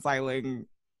reconciling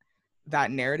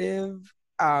that narrative.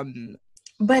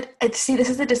 But see, this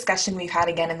is a discussion we've had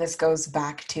again, and this goes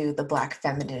back to the Black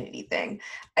femininity thing.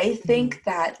 I think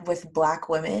that with Black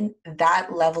women,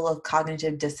 that level of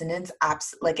cognitive dissonance,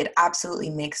 it absolutely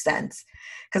makes sense.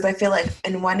 Because I feel like,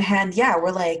 in one hand, yeah,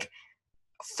 we're like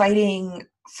fighting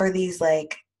for these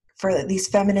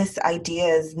feminist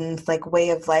ideas and like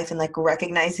way of life, and like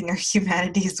recognizing our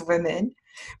humanity as women.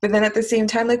 But then at the same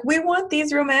time, like we want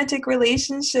these romantic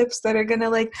relationships that are gonna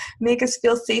like make us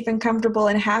feel safe and comfortable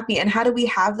and happy. And how do we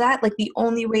have that? Like the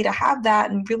only way to have that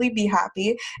and really be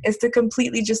happy is to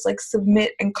completely just like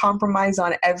submit and compromise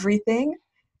on everything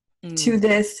to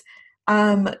this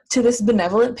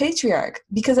benevolent patriarch.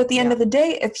 Because at the end of the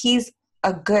day, if he's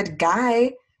a good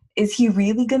guy, is he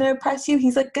really going to oppress you?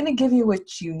 He's like going to give you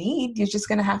what you need. You're just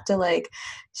going to have to like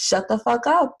shut the fuck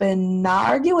up and not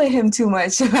argue with him too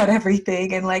much about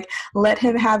everything, and like let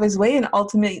him have his way. And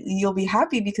ultimately you'll be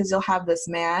happy because you'll have this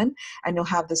man and you'll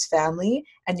have this family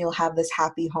and you'll have this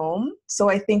happy home. So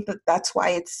I think that that's why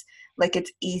it's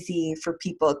easy for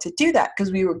people to do that.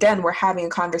 Because we're having a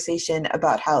conversation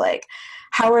about how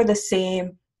are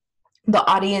the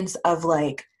audience of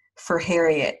like for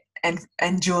Harriet and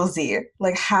Julesy,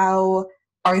 like how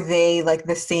are they like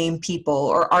the same people,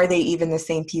 or are they even the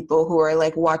same people who are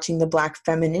like watching the Black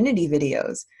femininity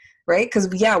videos, right? Because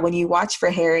when you watch For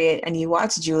Harriet and you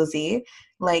watch Julesy,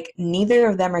 like neither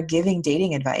of them are giving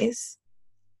dating advice,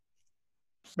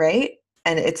 right?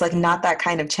 and it's like Mm-hmm. not that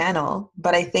kind of channel,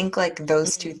 but I think like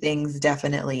those two Mm-hmm. things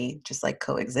definitely just like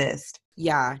coexist.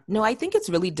 Yeah. No, I think it's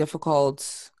really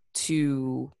difficult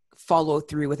to follow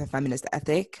through with a feminist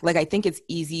ethic. Like, I think it's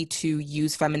easy to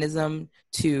use feminism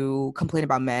to complain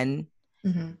about men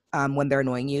Hmm. when they're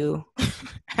annoying you,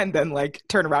 and then like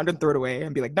turn around and throw it away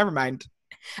and be like, never mind.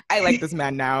 I like this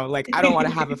man now. Like, I don't want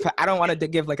to have I don't want to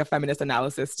give like a feminist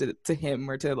analysis to him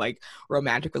or to like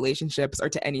romantic relationships or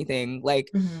to anything. Like,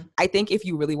 Hmm. I think if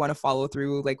you really want to follow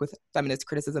through like with feminist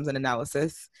criticisms and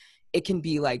analysis, it can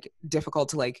be like difficult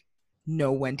to like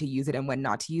know when to use it and when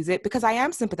not to use it, because I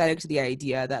am sympathetic to the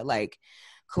idea that like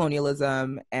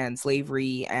colonialism and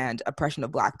slavery and oppression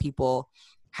of Black people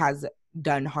has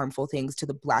done harmful things to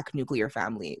the Black nuclear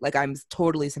family. Like, I'm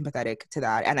totally sympathetic to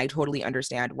that, and I totally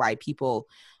understand why people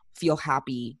feel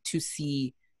happy to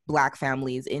see Black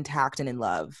families intact and in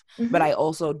love. But I Hmm.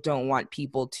 also don't want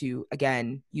people to,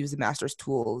 again, use the master's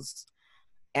tools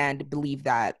and believe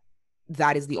that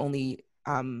that is the only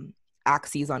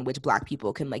axes on which Black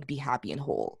people can like be happy and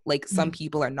whole. Like, some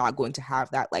people are not going to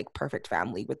have that like perfect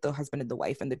family with the husband and the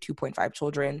wife and the 2.5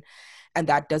 children, and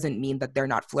that doesn't mean that they're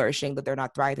not flourishing, that they're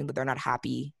not thriving, that they're not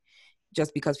happy,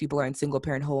 just because people are in single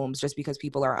parent homes, just because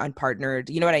people are unpartnered.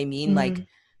 You know what I mean? Like, Hmm.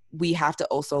 we have to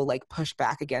also like push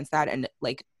back against that and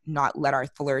like not let our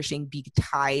flourishing be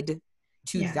tied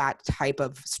to Yeah. that type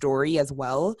of story as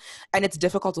well. And it's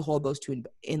difficult to hold those two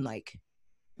in like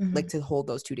Hmm. to hold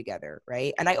those two together,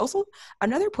 right? And I also,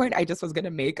 another point I just was gonna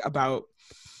make about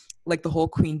like the whole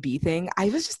Queen Bee thing, I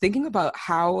was just thinking about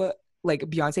how like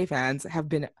Beyonce fans have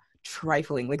been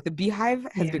trifling. Like, the Beehive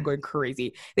has been Yeah. going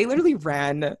crazy. They literally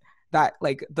ran that,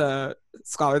 like, the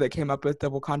scholar that came up with the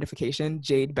Wakandification,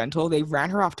 Jade Bentel, they ran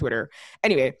her off Twitter.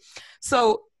 Anyway,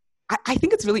 so I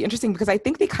think it's really interesting because I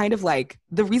think they kind of like,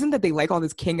 the reason that they like all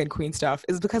this king and queen stuff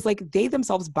is because like they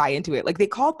themselves buy into it. Like, they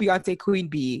call Beyonce Queen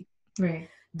Bee. Right.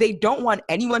 They don't want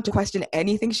anyone to question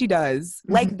anything she does.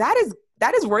 Hmm. Like, that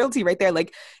is royalty right there.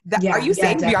 Like, that, are Yeah. you Yeah.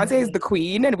 saying Beyonce is the Definitely.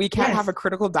 queen and we can't have Yes. a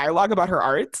critical dialogue about her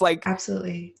art? Like,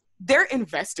 Absolutely. they're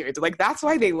invested. Like, that's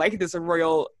why they like this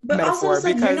royal But also, metaphor, it's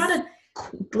like you're not because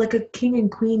a like a king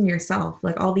and queen yourself.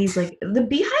 Like all these, like the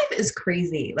Beehive is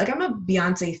crazy. Like I'm a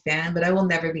Beyonce fan, but I will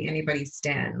never be anybody's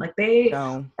stan. Like they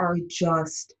no, are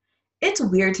just. It's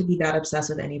weird to be that obsessed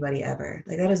with anybody ever.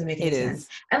 Like that doesn't make any it sense. is.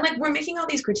 And like we're making all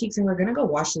these critiques, and we're gonna go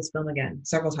watch this film again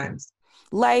several times.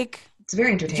 Like, It's very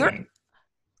you're entertaining.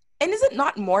 and is it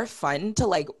not more fun to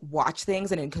like watch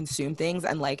things and consume things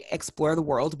and like explore the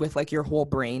world with like your whole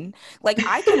brain? Like,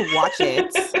 I can watch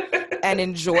it and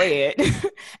enjoy it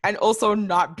and also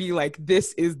not be like,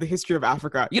 this is the history of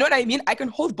Africa. You know what I mean? I can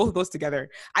hold both of those together.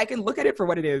 I can look at it for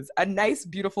what it is, a nice,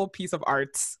 beautiful piece of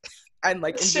art, and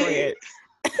like enjoy Shit,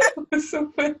 it. that's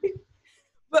so funny.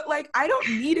 But like, I don't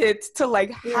need it to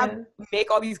like have Yeah.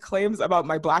 make all these claims about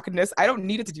my Blackness. I don't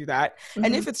need it to do that. And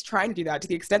Hmm. if it's trying to do that, to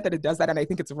the extent that it does that and I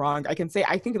think it's wrong, I can say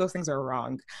I think those things are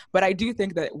wrong. But I do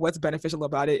think that what's beneficial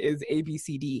about it is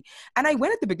ABCD. And I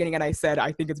went at the beginning and I said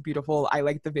I think it's beautiful. I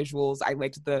liked the visuals, I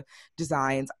liked the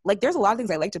designs. Like, there's a lot of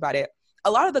things I liked about it.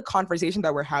 A lot of the conversation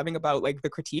that we're having about like the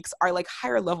critiques are like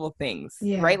higher level things,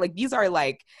 Yeah. right? Like, these are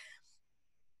like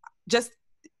just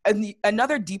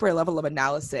another deeper level of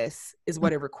analysis is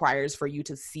what it requires for you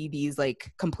to see these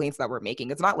like complaints that we're making.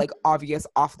 It's not like obvious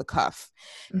off the cuff,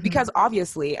 Hmm. because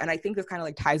obviously, and I think this kind of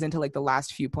like ties into like the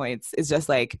last few points, is just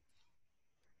like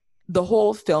the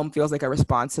whole film feels like a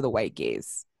response to the white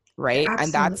gaze, right?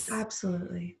 And Absolutely. that's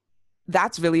Absolutely.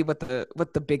 really what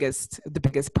the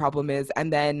biggest problem is.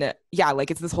 And then yeah,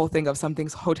 like, it's this whole thing of some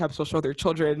things hoteps will show their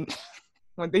children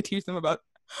when they teach them about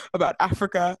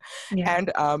Africa. Yeah.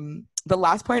 And the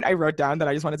last point I wrote down that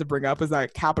I just wanted to bring up is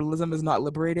that capitalism is not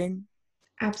liberating.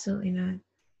 Absolutely not.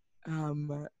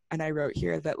 And I wrote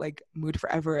here that like Mood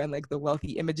Forever and like the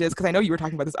wealthy images, because I know you were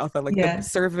talking about this, Alpha, like the Yeah.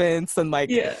 servants and like,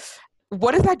 Yeah.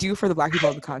 what does that do for the Black people I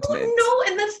of the don't continent? know,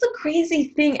 and that's the crazy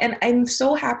thing. And I'm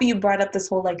so happy you brought up this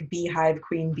whole like beehive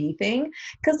queen bee thing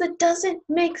because it doesn't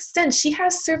make sense. She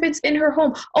has servants in her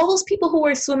home. All those people who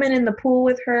are swimming in the pool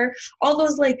with her, all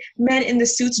those like men in the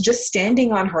suits just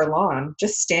standing on her lawn,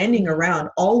 just standing Mm-hmm. around,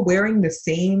 all wearing the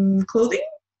same clothing.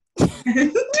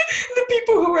 And the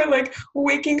people who are like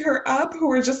waking her up,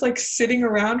 who are just like sitting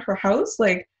around her house,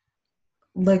 like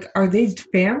are they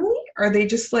family? Are they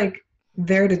just like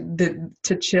there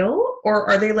to chill, or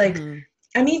are they like, Mm-hmm.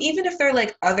 I mean, even if they're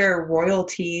like other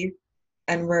royalty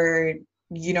and we're,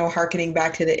 harkening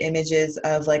back to the images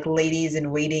of like ladies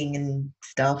in waiting and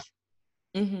stuff,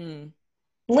 Mm-hmm.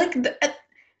 like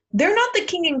they're not the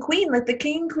king and queen. Like the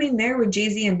king and queen there were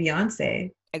Jay-Z and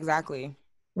Beyonce. Exactly.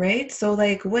 right? So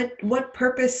like what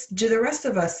purpose do the rest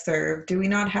of us serve? Do we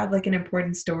not have like an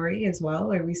important story as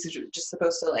well? Or are we just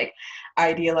supposed to like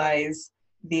idealize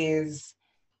these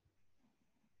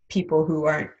people who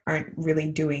aren't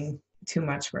really doing too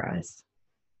much for us?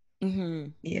 Hmm.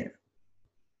 Yeah.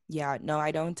 Yeah, no,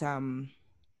 I don't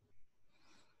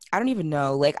even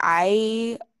know. Like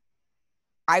I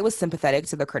was sympathetic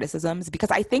to the criticisms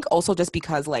because I think also just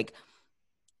because like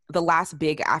the last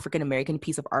big African American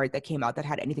piece of art that came out that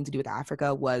had anything to do with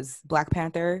Africa was Black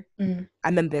Panther. Mm,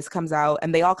 And then this comes out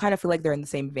and they all kind of feel like they're in the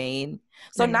same vein.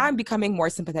 So now right. I'm becoming more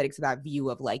sympathetic to that view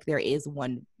of like there is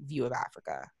one view of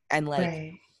Africa and like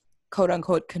Right. quote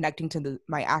unquote connecting to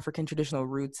my African traditional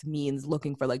roots means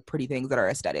looking for like pretty things that are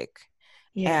aesthetic.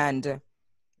 Yeah. And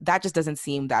that just doesn't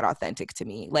seem that authentic to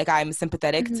me. Like I'm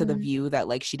sympathetic to the Mm-hmm. view that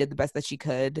like she did the best that she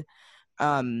could.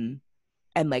 Um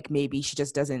and like maybe she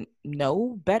just doesn't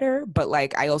know better, but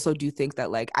like I also do think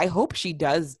that like I hope she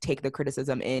does take the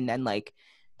criticism in and like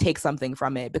take something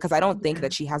from it because I don't think Yeah.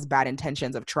 that she has bad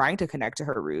intentions of trying to connect to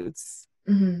her roots.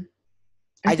 Mm-hmm.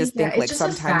 I I think just yeah, think it's like just a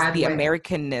sometimes sad the way.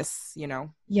 Americanness, you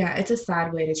know, Yeah, it's a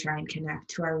sad way to try and connect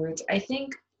to our roots. I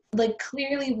think like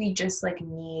clearly we just like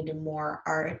need more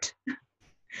art.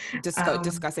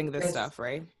 discussing this There's stuff,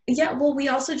 right? yeah, well, we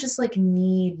also just like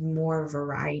need more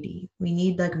variety. We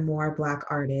need like more Black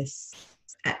artists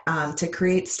to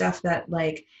create stuff that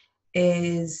like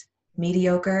is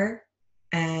mediocre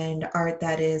and art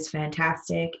that is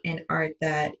fantastic and art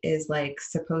that is like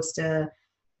supposed to,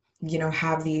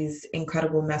 have these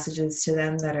incredible messages to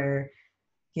them that are,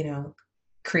 you know,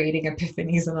 creating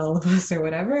epiphanies in all of us or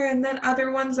whatever. And then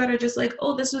other ones that are just like,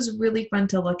 oh, this was really fun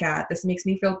to look at. This makes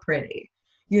me feel pretty,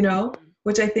 Mm-hmm.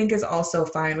 which I think is also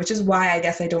fine, which is why I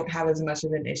guess I don't have as much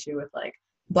of an issue with like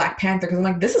Black Panther because I'm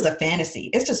like, this is a fantasy.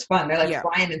 It's just fun. They're like Yeah.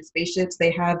 flying in spaceships.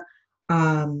 They have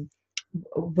um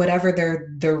whatever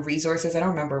their resources. I don't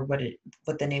remember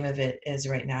what the name of it is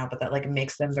right now, but that like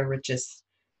makes them the richest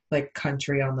like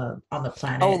country on the Oh,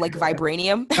 planet. like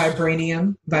vibranium.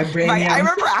 Vibranium, I vibranium.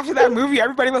 remember after that movie,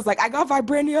 everybody was like, I got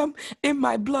vibranium in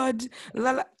my blood.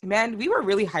 La, la. Man, we were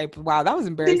really hyped. Wow, that was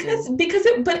because embarrassing. because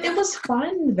it but it was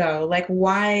fun though, like It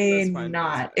why was fun. It was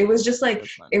not? It fun. was just It like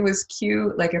was fun. it was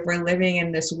cute, like if we're living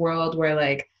in this world where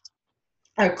like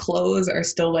our clothes are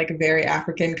still like very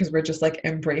African because we're just like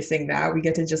embracing that, we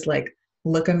get to just like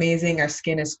look amazing, our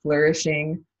skin is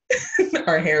flourishing,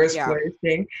 our hair is Yeah.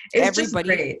 flourishing. It's just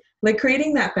Everybody, great. Like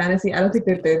creating that fantasy, I don't it's think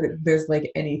that beautiful. there's like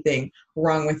anything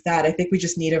wrong with that. I think we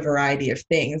just need a variety of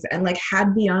things. And like, had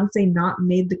Beyonce not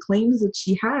made the claims that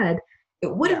she had,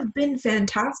 it would Yeah, have been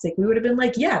fantastic. We would have been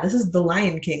like, yeah, this is the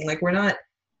Lion King. Like, we're not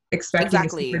expecting a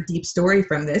super exactly. deep story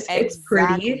from this. It's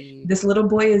pretty. Exactly. This little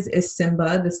boy is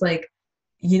Simba, this like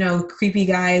creepy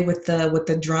guy with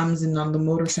the drums and on the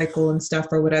motorcycle and stuff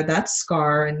or whatever. That's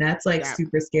Scar, and that's like Yeah.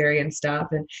 super scary and stuff.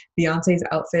 And Beyonce's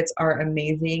outfits are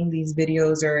amazing. These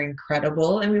videos are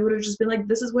incredible, and we would have just been like,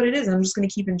 "This is what it is. I'm just gonna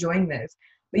keep enjoying this."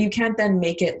 But you can't then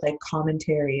make it like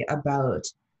commentary about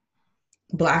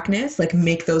blackness, like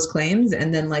make those claims,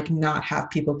 and then like not have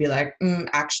people be like,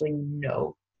 "Actually,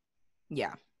 no,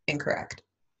 Yeah. incorrect."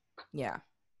 Yeah.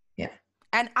 Yeah.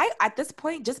 And I, at this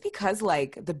point, just because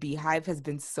like the Beehive has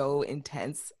been so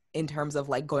intense in terms of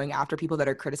like going after people that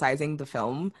are criticizing the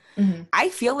film, Hmm. I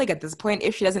feel like at this point,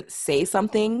 if she doesn't say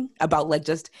something about like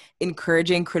just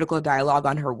encouraging critical dialogue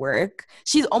on her work,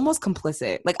 she's almost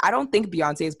complicit. Like, I don't think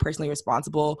Beyonce is personally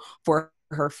responsible for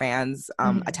her fans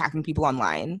Hmm. attacking people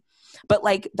online. But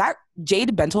like that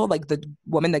Jade Bentel, like the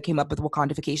woman that came up with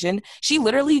Wakandification, she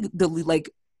literally like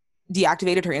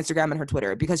deactivated her Instagram and her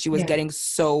Twitter because she was Yeah. getting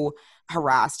so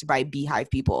harassed by Beehive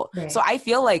people. So Right. I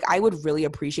feel like I would really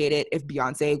appreciate it if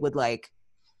Beyonce would like,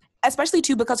 especially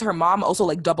too because her mom also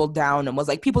like doubled down and was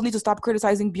like, people need to stop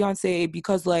criticizing Beyonce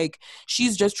because like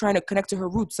she's just trying to connect to her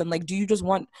roots, and like, do you just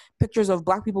want pictures of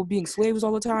black people being slaves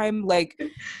all the time? Like,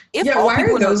 if Yeah, all why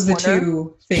people are in her those the corner,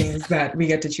 two things that we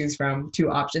get to choose from, two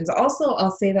options? Also,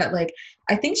 I'll say that like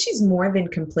I think she's more than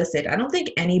complicit. I don't think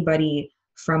anybody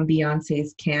from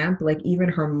Beyonce's camp, like even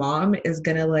her mom, is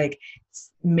gonna like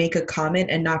make a comment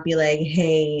and not be like,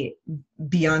 "Hey,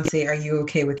 Beyonce, are you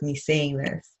okay with me saying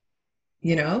this?"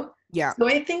 You know? yeah, So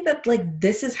I think that like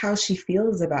this is how she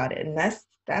feels about it, and that's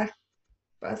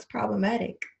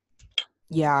problematic.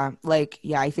 yeah, like,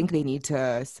 yeah, I think they need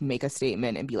to make a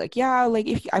statement and be like, yeah, like,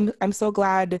 if I'm so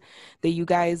glad that you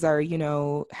guys are, you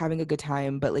know, having a good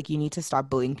time, but like, you need to stop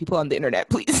bullying people on the internet,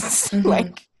 please. Hmm.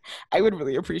 Like, I would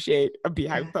really appreciate a Yeah.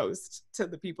 Beehive post to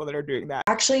the people that are doing that.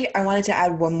 Actually, I wanted to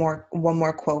add one more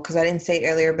quote because I didn't say it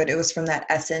earlier, but it was from that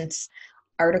Essence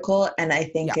article, and I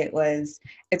think Yeah.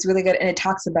 it's really good, and it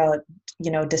talks about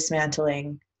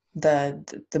dismantling. the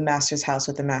master's house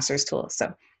with the master's tool.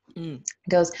 So Mm. it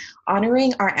goes,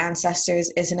 honoring our ancestors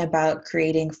isn't about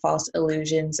creating false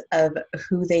illusions of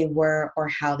who they were or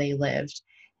how they lived.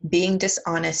 Being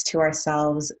dishonest to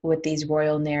ourselves with these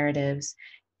royal narratives,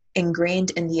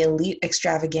 ingrained in the elite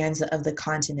extravaganza of the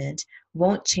continent,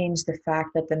 won't change the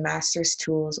fact that the master's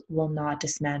tools will not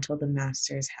dismantle the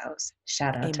master's house.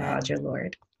 Shout out to Amen. Audre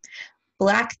Lorde.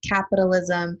 Black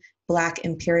capitalism, Black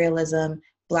imperialism,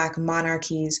 Black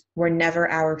monarchies were never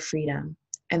our freedom,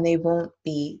 and they won't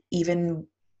be, even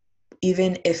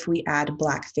if we add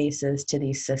Black faces to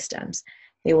these systems.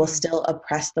 They will Mm. still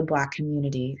oppress the Black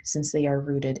community since they are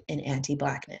rooted in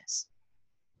anti-Blackness.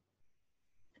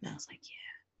 And I was like,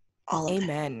 yeah, all of that.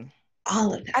 Amen.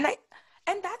 All of that.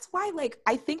 And that's why, like,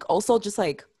 I think also just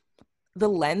like the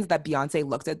lens that Beyonce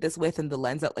looked at this with, and the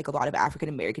lens that like a lot of African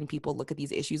American people look at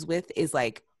these issues with, is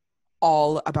like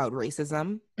all about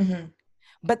racism. Mm-hmm.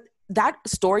 But that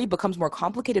story becomes more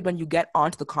complicated when you get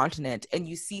onto the continent and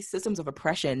you see systems of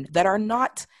oppression that are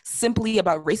not simply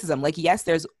about racism. Like, yes,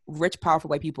 there's rich, powerful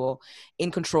white people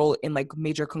in control in like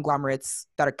major conglomerates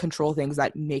that control things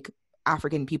that make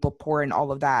African people poor and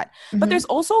all of that. But Mm-hmm. there's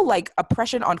also like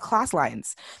oppression on class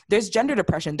lines. There's gender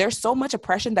oppression. There's so much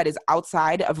oppression that is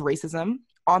outside of racism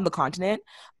on the continent,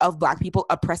 of Black people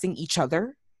oppressing each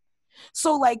other.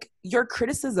 So like your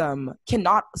criticism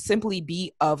cannot simply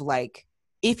be of like,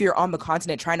 if you're on the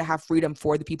continent trying to have freedom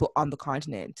for the people on the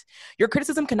continent, your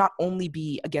criticism cannot only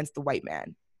be against the white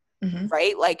man, Mm-hmm.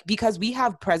 right? Like, because we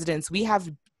have presidents, we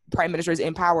have prime ministers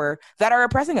in power that are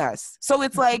oppressing us. So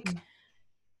it's like,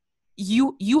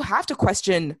 you have to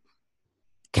question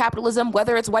capitalism,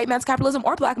 whether it's white man's capitalism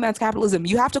or Black man's capitalism.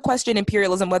 You have to question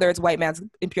imperialism, whether it's white man's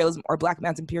imperialism or Black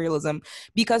man's imperialism,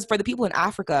 because for the people in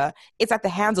Africa, it's at the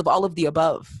hands of all of the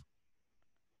above.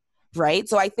 Right.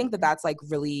 So I think that that's like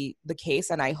really the case.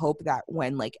 And I hope that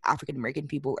when like African American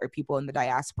people or people in the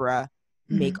diaspora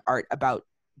make Mm-hmm. art about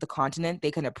the continent,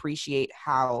 they can appreciate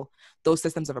how those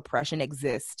systems of oppression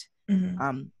exist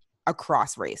Mm-hmm.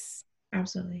 across race.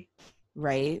 Absolutely.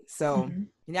 Right. So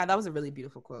Mm-hmm. yeah, that was a really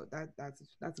beautiful quote. That's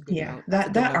a good Yeah, note. That's a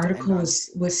good that note to end article on.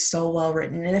 was so well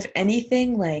written, and if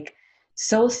anything, like,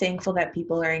 so thankful that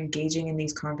people are engaging in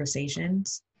these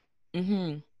conversations.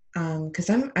 Mm-hmm. Because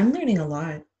I'm learning a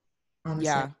lot, honestly.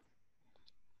 Yeah.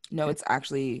 No, it's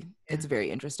actually, Yeah. it's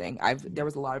very interesting. There Yeah.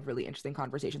 was a lot of really interesting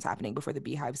conversations happening before the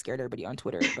Beehive scared everybody on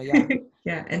Twitter. But yeah.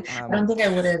 Yeah, and I don't Um, think I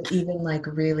would have even like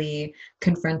really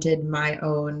confronted my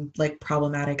own like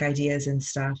problematic ideas and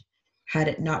stuff had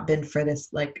it not been for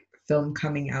this like film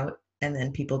coming out and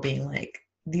then people being like,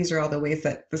 these are all the ways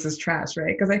that this is trash,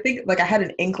 right? Because I think like I had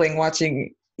an inkling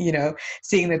watching,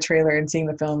 seeing the trailer and seeing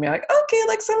the film, be like, okay,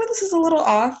 like some of this is a little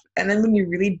off, and then when you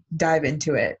really dive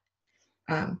into it,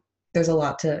 um, there's a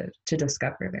lot to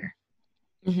discover there.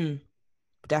 mhm,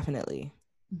 definitely.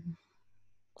 Mhm.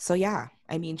 So yeah,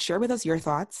 I mean, share with us your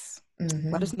thoughts. Let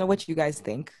Mhm. us know what you guys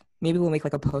think. Maybe we'll make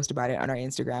like a post about it on our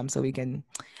Instagram so we can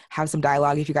have some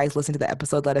dialogue. If you guys listen to the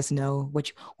episode, let us know what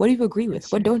do you agree with?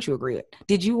 That's What true. don't you agree with?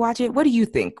 Did you watch it? What do you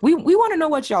think? We want to know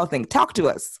what y'all think. Talk to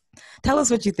us. Tell us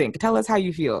what you think. Tell us how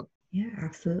you feel. Yeah,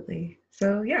 absolutely.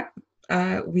 So yeah,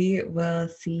 we will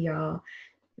see y'all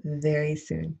very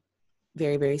soon.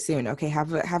 Very, very soon. Okay,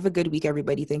 have a good week,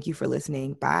 everybody. Thank you for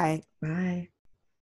listening. Bye. Bye.